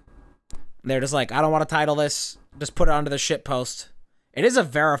 They're just like, I don't want to title this. Just put it onto the shitpost. It is a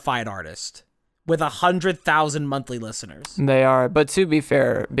verified artist with 100,000 monthly listeners. They are, but to be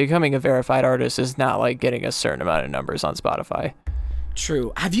fair, becoming a verified artist is not like getting a certain amount of numbers on Spotify.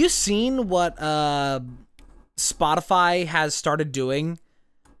 True. Have you seen what Spotify has started doing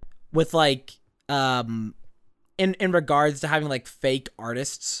with like in regards to having like fake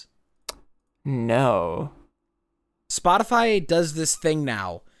artists? No. Spotify does this thing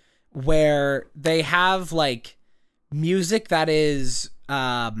now where they have like music that is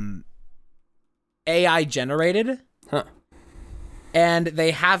AI generated. Huh. And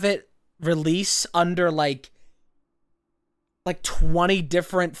they have it release under like 20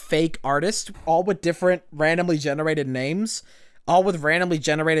 different fake artists, all with different randomly generated names, all with randomly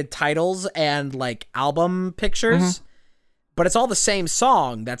generated titles and like album pictures. Mm-hmm. But it's all the same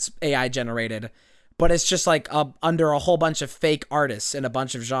song that's AI generated, but it's just like under a whole bunch of fake artists in a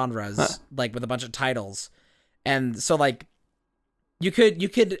bunch of genres, like with a bunch of titles. And so like you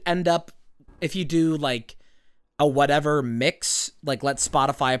could end up, if you do like a whatever mix, like let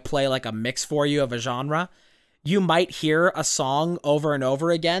Spotify play like a mix for you of a genre, you might hear a song over and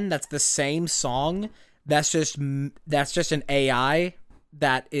over again that's the same song. That's just an AI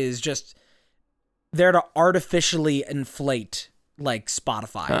that is just there to artificially inflate like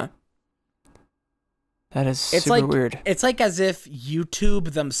Spotify. Huh. That is It's super like weird. It's like as if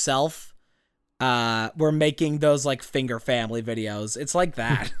YouTube themselves were making those like Finger Family videos. It's like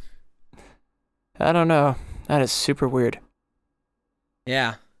that. I don't know. That is super weird.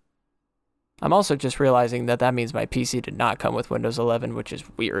 Yeah. I'm also just realizing that means my PC did not come with Windows 11, which is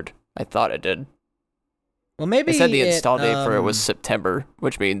weird. I thought it did. Well, maybe It said the install date for it was September,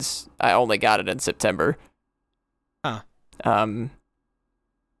 which means I only got it in September. Huh.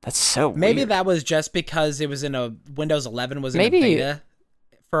 That's so maybe weird. that was just because it was in a Windows 11 was in Maybe- a beta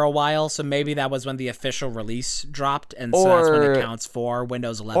for a while, so maybe that was when the official release dropped, and so that's when it counts for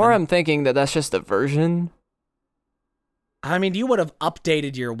Windows 11. Or I'm thinking that that's just the version. I mean, you would have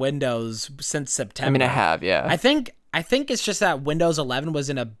updated your Windows since September. I mean, I have, yeah. I think it's just that Windows 11 was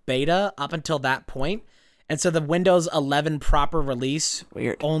in a beta up until that point, and so the Windows 11 proper release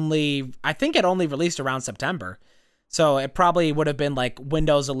Weird. I think it only released around September. So it probably would have been like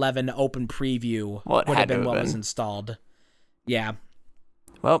Windows 11 Open Preview Well, it would had have to been have what was been. installed. Yeah,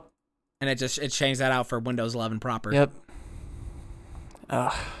 Well, and it changed that out for Windows 11 proper. yep.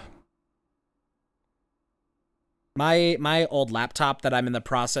 Ugh. My old laptop that I'm in the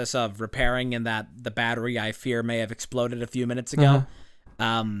process of repairing and that the battery I fear may have exploded a few minutes ago,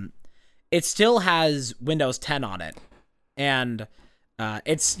 it still has Windows 10 on it. And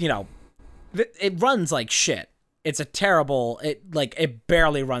it's, it runs like shit. It's a terrible, it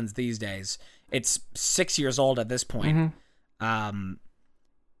barely runs these days. It's 6 years old at this point. And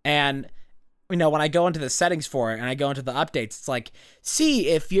when I go into the settings for it and I go into the updates, it's like, see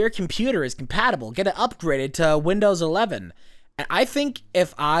if your computer is compatible, get it upgraded to Windows 11. And I think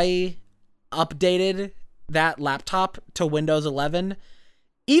if I updated that laptop to Windows 11,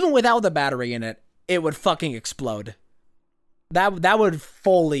 even without the battery in it, it would fucking explode. That would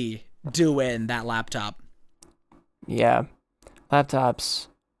fully do in that laptop. Yeah. Laptops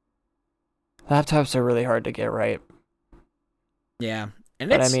are really hard to get right. Yeah. And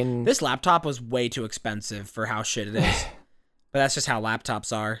But I mean- this laptop was way too expensive for how shit it is. But that's just how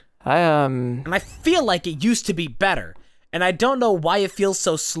laptops are. And I feel like it used to be better. And I don't know why it feels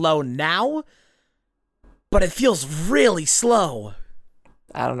so slow now, but it feels really slow.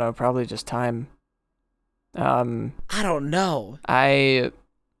 I don't know, probably just time. I don't know. I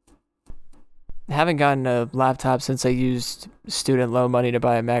haven't gotten a laptop since I used student loan money to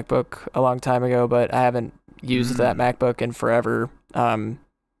buy a MacBook a long time ago, but I haven't used that MacBook in forever. And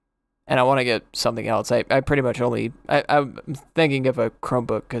I want to get something else. I pretty much I'm thinking of a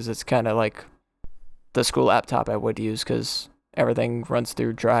Chromebook because it's kind of like the school laptop I would use because everything runs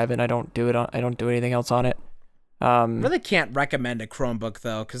through Drive and I don't do anything else on it. Really can't recommend a Chromebook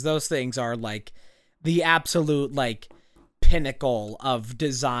though, because those things are like the absolute like pinnacle of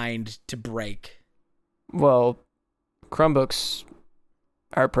designed to break. Well, Chromebooks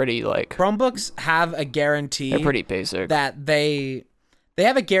are pretty like... Chromebooks have a guarantee... They're pretty basic. That they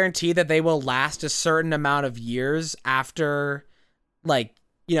have a guarantee that they will last a certain amount of years after, like,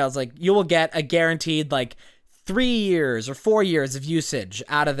 you know, it's like you will get a guaranteed like 3 years or 4 years of usage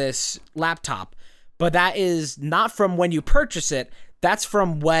out of this laptop. But that is not from when you purchase it. That's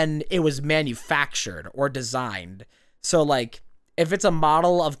from when it was manufactured or designed. So, like, if it's a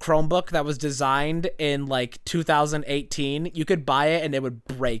model of Chromebook that was designed in, like, 2018, you could buy it and it would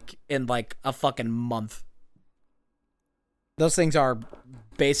break in, like, a fucking month. Those things are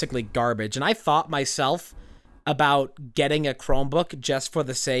basically garbage. And I thought myself about getting a Chromebook just for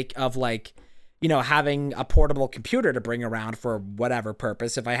the sake of, like, you know, having a portable computer to bring around for whatever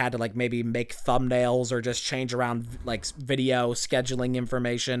purpose. If I had to, like, maybe make thumbnails or just change around, like, video scheduling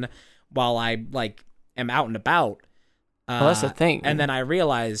information while I, like, am out and about. Well, that's the thing. And then I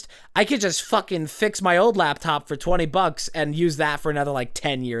realized I could just fucking fix my old laptop for $20 and use that for another, like,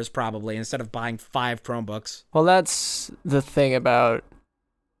 10 years probably instead of buying 5 Chromebooks. Well, that's the thing about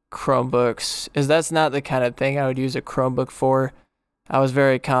Chromebooks, is that's not the kind of thing I would use a Chromebook for. I was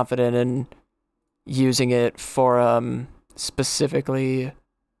very confident in using it for specifically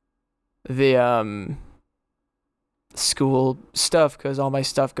the school stuff because all my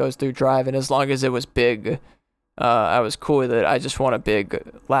stuff goes through Drive, and as long as it was big, I was cool with it. I just want a big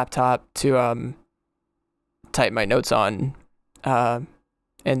laptop to type my notes on,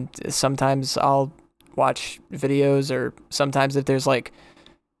 and sometimes I'll watch videos, or sometimes if there's like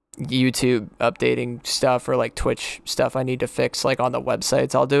YouTube updating stuff or like Twitch stuff I need to fix like on the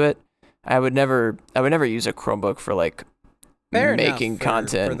websites, I'll do it. I would never use a Chromebook for like making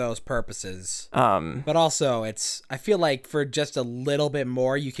content for those purposes. But also I feel like for just a little bit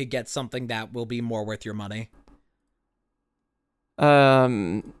more, you could get something that will be more worth your money.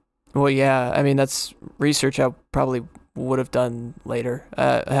 Well, yeah, I mean, that's research I probably would have done later.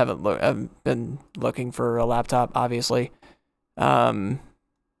 I haven't been looking for a laptop, obviously. But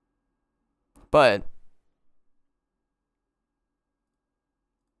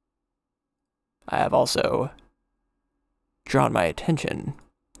I have also drawn my attention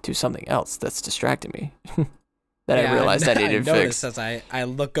to something else that's distracting me that I realized I needed to fix. As I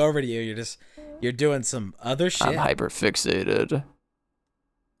look over to you, you're doing some other shit. I'm hyperfixated.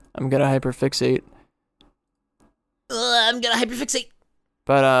 I'm gonna hyperfixate. I'm gonna hyperfixate.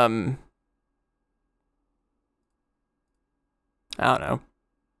 But I don't know.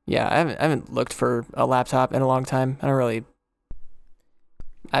 Yeah, I haven't looked for a laptop in a long time. I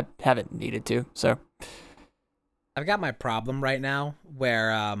haven't needed to, so. I've got my problem right now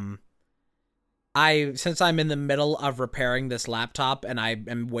where since I'm in the middle of repairing this laptop and I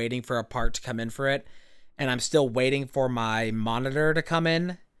am waiting for a part to come in for it, and I'm still waiting for my monitor to come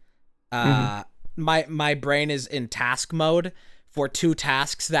in, my brain is in task mode for 2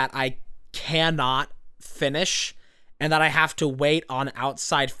 tasks that I cannot finish and that I have to wait on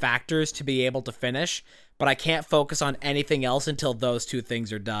outside factors to be able to finish, but I can't focus on anything else until those 2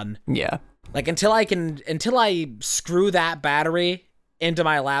 things are done. Yeah. Like until I screw that battery into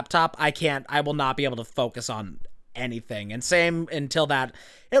my laptop, I will not be able to focus on anything. And same until that,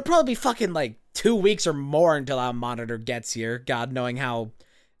 it'll probably be fucking like 2 weeks or more until that monitor gets here. God knowing how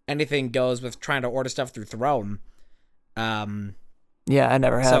anything goes with trying to order stuff through Throne. Yeah, I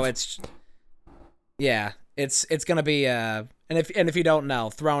never have. So it's gonna be and if you don't know,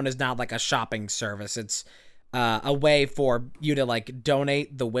 Throne is not like a shopping service. It's a way for you to like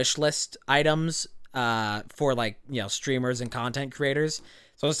donate the wish list items for like, you know, streamers and content creators.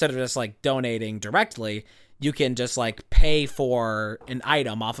 So instead of just like donating directly, you can just like pay for an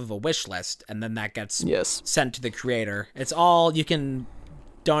item off of a wish list, and then that gets sent to the creator. It's all, you can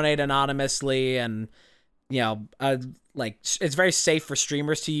donate anonymously, and you know, like it's very safe for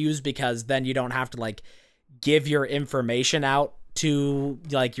streamers to use because then you don't have to like give your information out to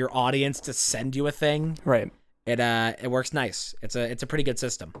like your audience to send you a thing. Right. It works nice. It's a pretty good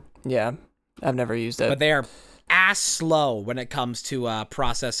system. Yeah, I've never used it. But they are ass slow when it comes to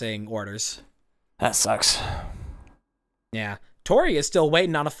processing orders. That sucks. Yeah. Tori is still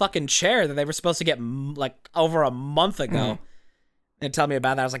waiting on a fucking chair that they were supposed to get like over a month ago. And tell me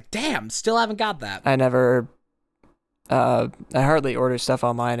about that. I was like, damn, still haven't got that. I hardly order stuff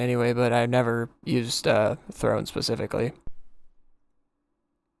online anyway, but I've never used Throne specifically.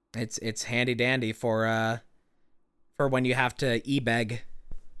 It's handy dandy for when you have to e-beg.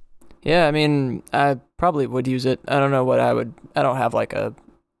 Yeah, I mean, I probably would use it. I don't know what I don't have like a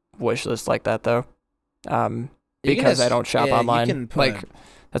wish list like that though. Because I don't shop online.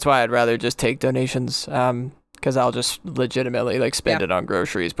 That's why I'd rather just take donations. Because I'll just legitimately like spend it on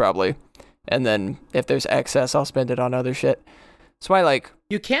groceries probably. And then if there's excess, I'll spend it on other shit. That's why like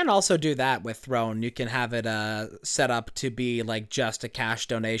you can also do that with Throne. You can have it set up to be like just a cash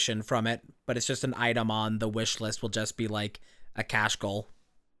donation from it, but it's just an item on the wish list will just be like a cash goal.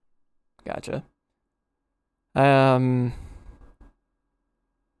 Gotcha. Yeah,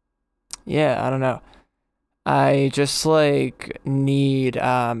 I don't know. I just like need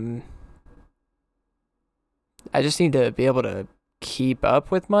I just need to be able to keep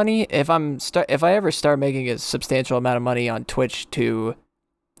up with money. If I ever start making a substantial amount of money on Twitch to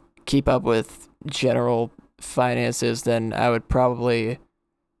keep up with general finances, then I would probably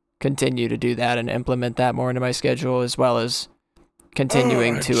continue to do that and implement that more into my schedule, as well as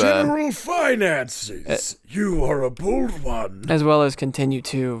continuing to general finances. You are a bold one. As well as continue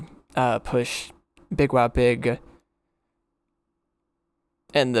to push Big Wow Big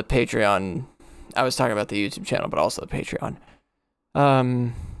and the Patreon. I was talking about the YouTube channel, but also the Patreon.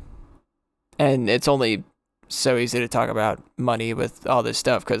 And it's only so easy to talk about money with all this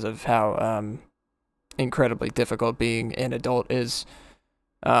stuff because of how incredibly difficult being an adult is,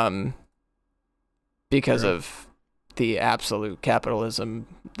 because of the absolute capitalism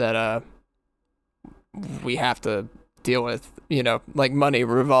that we have to deal with. You know, like money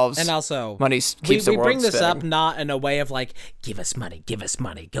revolves, and also money keeps the world we bring this spinning. up not in a way of like give us money,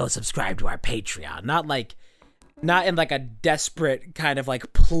 go subscribe to our Patreon, not in like a desperate kind of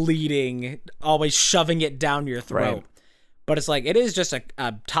like pleading, always shoving it down your throat. Right. But it's like it is just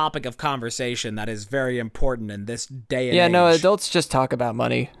a topic of conversation that is very important in this day and age. Yeah, no, adults just talk about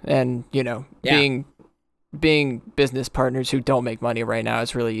money, and you know, being business partners who don't make money right now,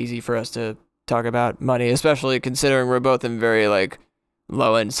 it's really easy for us to talk about money, especially considering we're both in very like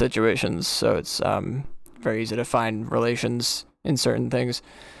low end situations, so it's very easy to find relations in certain things.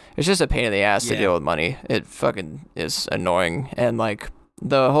 It's just a pain in the ass to deal with money. It fucking is annoying, and like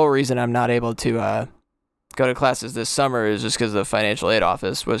the whole reason I'm not able to go to classes this summer is just because the financial aid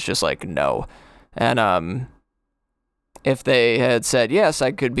office was just like no. And if they had said yes,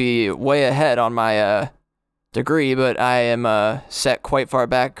 I could be way ahead on my degree, but I am set quite far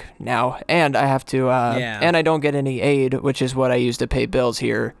back now, and I have to and I don't get any aid, which is what I use to pay bills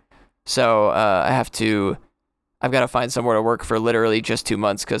here. So I've got to find somewhere to work for literally just 2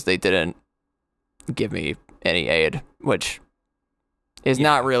 months because they didn't give me any aid, which is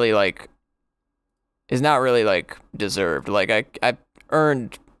not really like deserved. Like I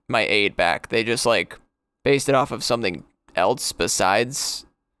earned my aid back. They just like based it off of something else besides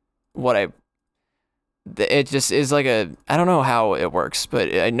what it just is like I don't know how it works,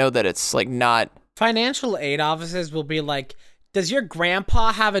 but I know that it's like not. Financial aid offices will be like, does your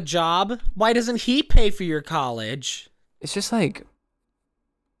grandpa have a job? Why doesn't he pay for your college? It's just like,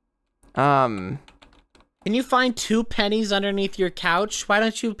 can you find 2 pennies underneath your couch? Why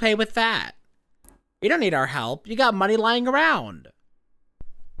don't you pay with that? You don't need our help. You got money lying around.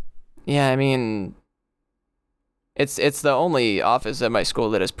 Yeah, I mean, it's the only office at my school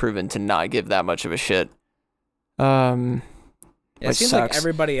that has proven to not give that much of a shit. It seems sucks. like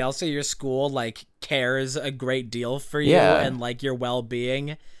everybody else at your school like cares a great deal for you and like your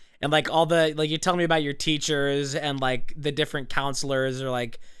well-being, and like all the like you tell me about your teachers and like the different counselors or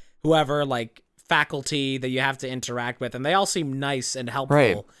like whoever like faculty that you have to interact with, and they all seem nice and helpful.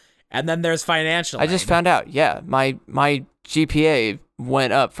 Right. And then there's financial I just aid. found out, my GPA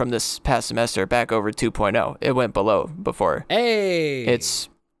went up from this past semester back over 2.0. It went below before. Hey, It's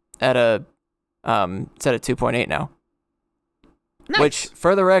at a 2.8 now. nice. Which,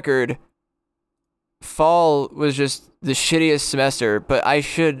 for the record, fall was just the shittiest semester, but I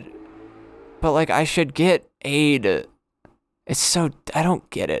should get aid. I don't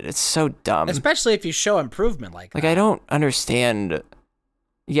get it. It's so dumb. Especially if you show improvement like that. Like, I don't understand.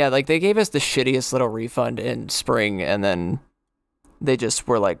 Yeah, like, they gave us the shittiest little refund in spring, and then they just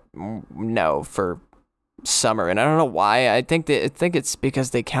were like, no, for summer, and I don't know why. I think it's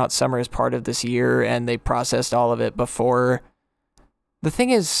because they count summer as part of this year, and they processed all of it before. The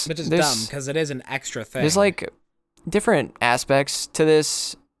thing is, which is dumb because it is an extra thing. There's like different aspects to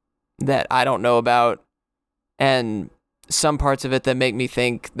this that I don't know about, and some parts of it that make me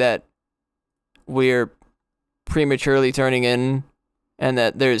think that we're prematurely turning in, and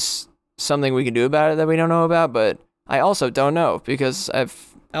that there's something we can do about it that we don't know about. But I also don't know because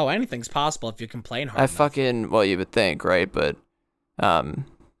anything's possible if you complain hard enough. Well, you would think, right? But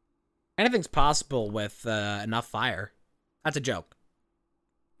anything's possible with enough fire. That's a joke.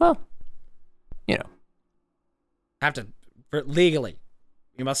 Well, legally,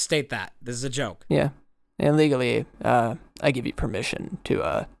 you must state that this is a joke. Yeah, and legally, I give you permission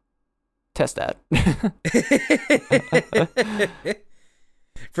to test that.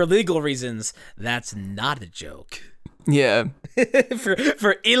 For legal reasons, that's not a joke. Yeah.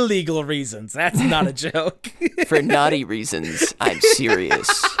 For illegal reasons, that's not a joke. For naughty reasons, I'm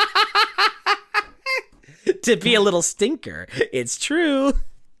serious. To be a little stinker, it's true.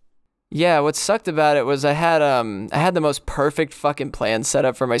 Yeah, what sucked about it was I had the most perfect fucking plan set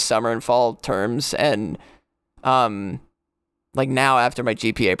up for my summer and fall terms, and like now after my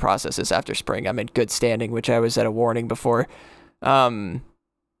GPA processes after spring, I'm in good standing, which I was at a warning before,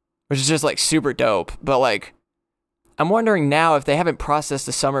 which is just like super dope. But like, I'm wondering now if they haven't processed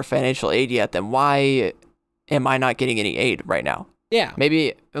the summer financial aid yet, then why am I not getting any aid right now? Yeah.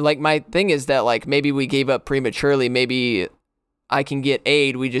 Maybe like my thing is that like maybe we gave up prematurely. Maybe I can get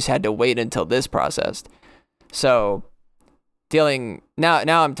aid. We just had to wait until this processed. So now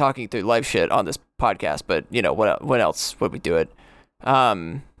I'm talking through life shit on this podcast, but what else would we do it?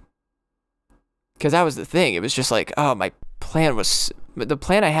 Because that was the thing. It was just like, oh, the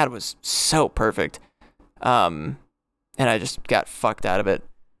plan I had was so perfect. And I just got fucked out of it.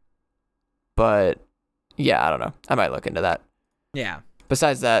 But yeah, I don't know. I might look into that. Yeah.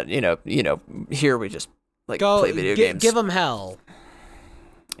 Besides that, here we just like play video games. Give them hell.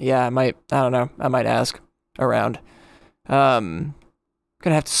 Yeah, I don't know. I might ask around. Gonna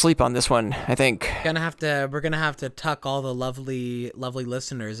have to sleep on this one, I think. We're gonna have to tuck all the lovely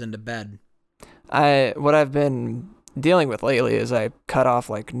listeners into bed. What I've been dealing with lately is I cut off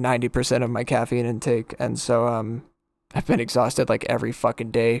like 90% of my caffeine intake, and so I've been exhausted like every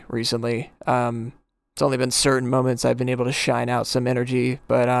fucking day recently. It's only been certain moments I've been able to shine out some energy,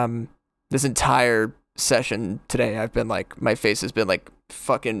 but this entire session today I've been like, my face has been like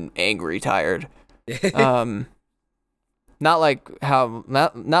fucking angry tired. Not like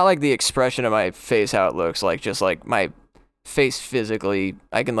the expression of my face, how it looks like, just like my face physically,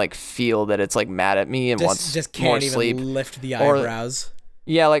 I can like feel that it's like mad at me and wants just more can't sleep. even lift the eyebrows.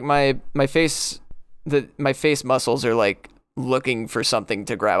 Yeah, like my face, my face muscles are like looking for something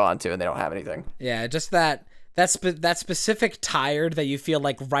to grab onto, and they don't have anything. Yeah, just that specific tired that you feel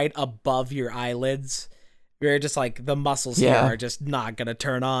like right above your eyelids. You're just like the muscles here are just not gonna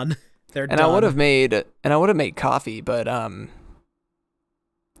turn on. They're done. I would have made coffee, but I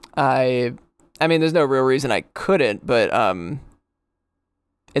mean, there's no real reason I couldn't, but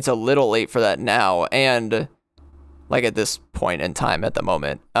it's a little late for that now, and like at this point in time at the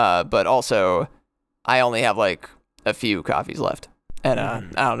moment. But also, I only have like a few coffees left, and I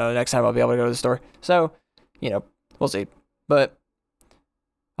don't know. Next time I'll be able to go to the store, so we'll see. But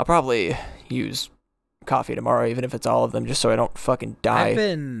I'll probably use coffee tomorrow, even if it's all of them, just so I don't fucking die. I've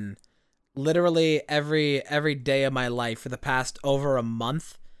been literally every day of my life for the past over a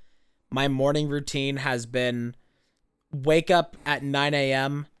month. My morning routine has been wake up at 9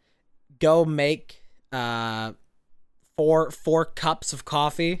 a.m., go make 4 cups of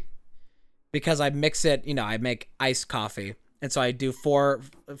coffee, because I mix it, I make iced coffee. And so I do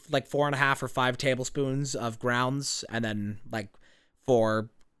 4.5 or 5 tablespoons of grounds, and then like 4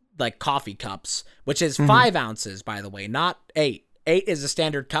 like coffee cups, which is 5 ounces, by the way, not 8. 8 is a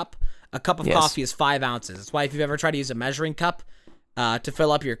standard cup. A cup of coffee is 5 ounces. That's why if you've ever tried to use a measuring cup to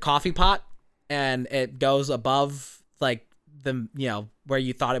fill up your coffee pot, and it goes above like the where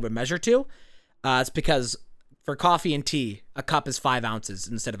you thought it would measure to, it's because for coffee and tea, a cup is 5 ounces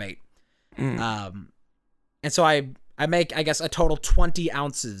instead of 8. And so I make, I guess, a total 20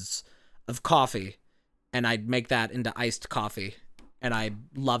 ounces of coffee, and I make that into iced coffee, and I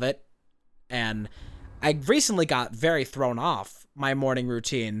love it. And I recently got very thrown off my morning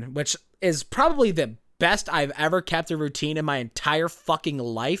routine, which is probably the best I've ever kept a routine in my entire fucking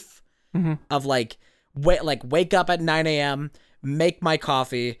life. Of like wake up at 9 a.m., make my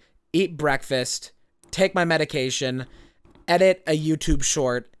coffee, eat breakfast, take my medication, edit a YouTube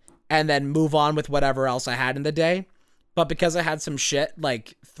short, and then move on with whatever else I had in the day. But because I had some shit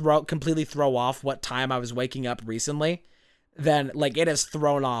like completely throw off what time I was waking up recently, then like it has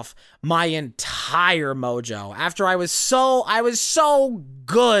thrown off my entire mojo. After I was so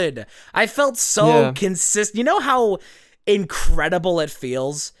good. I felt so consistent. You know how incredible it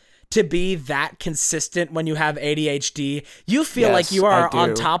feels to be that consistent when you have ADHD? You feel like you are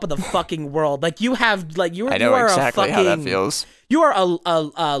on top of the fucking world. Like you have, like I know exactly how that feels. You are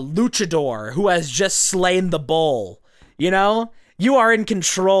a luchador who has just slain the bull. You know, you are in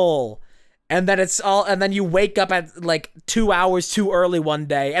control, and then you wake up at like 2 hours too early one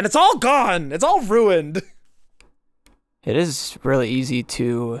day, and it's all gone. It's all ruined. It is really easy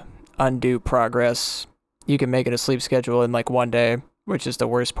to undo progress. You can make it a sleep schedule in like one day, which is the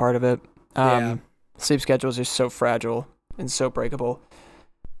worst part of it. Sleep schedules are so fragile and so breakable.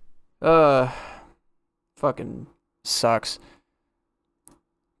 Fucking sucks.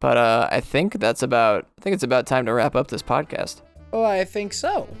 But I think it's about time to wrap up this podcast. Oh, I think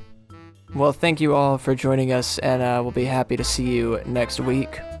so. Well, thank you all for joining us, and we'll be happy to see you next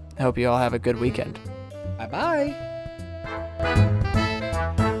week. I hope you all have a good weekend. Bye-bye.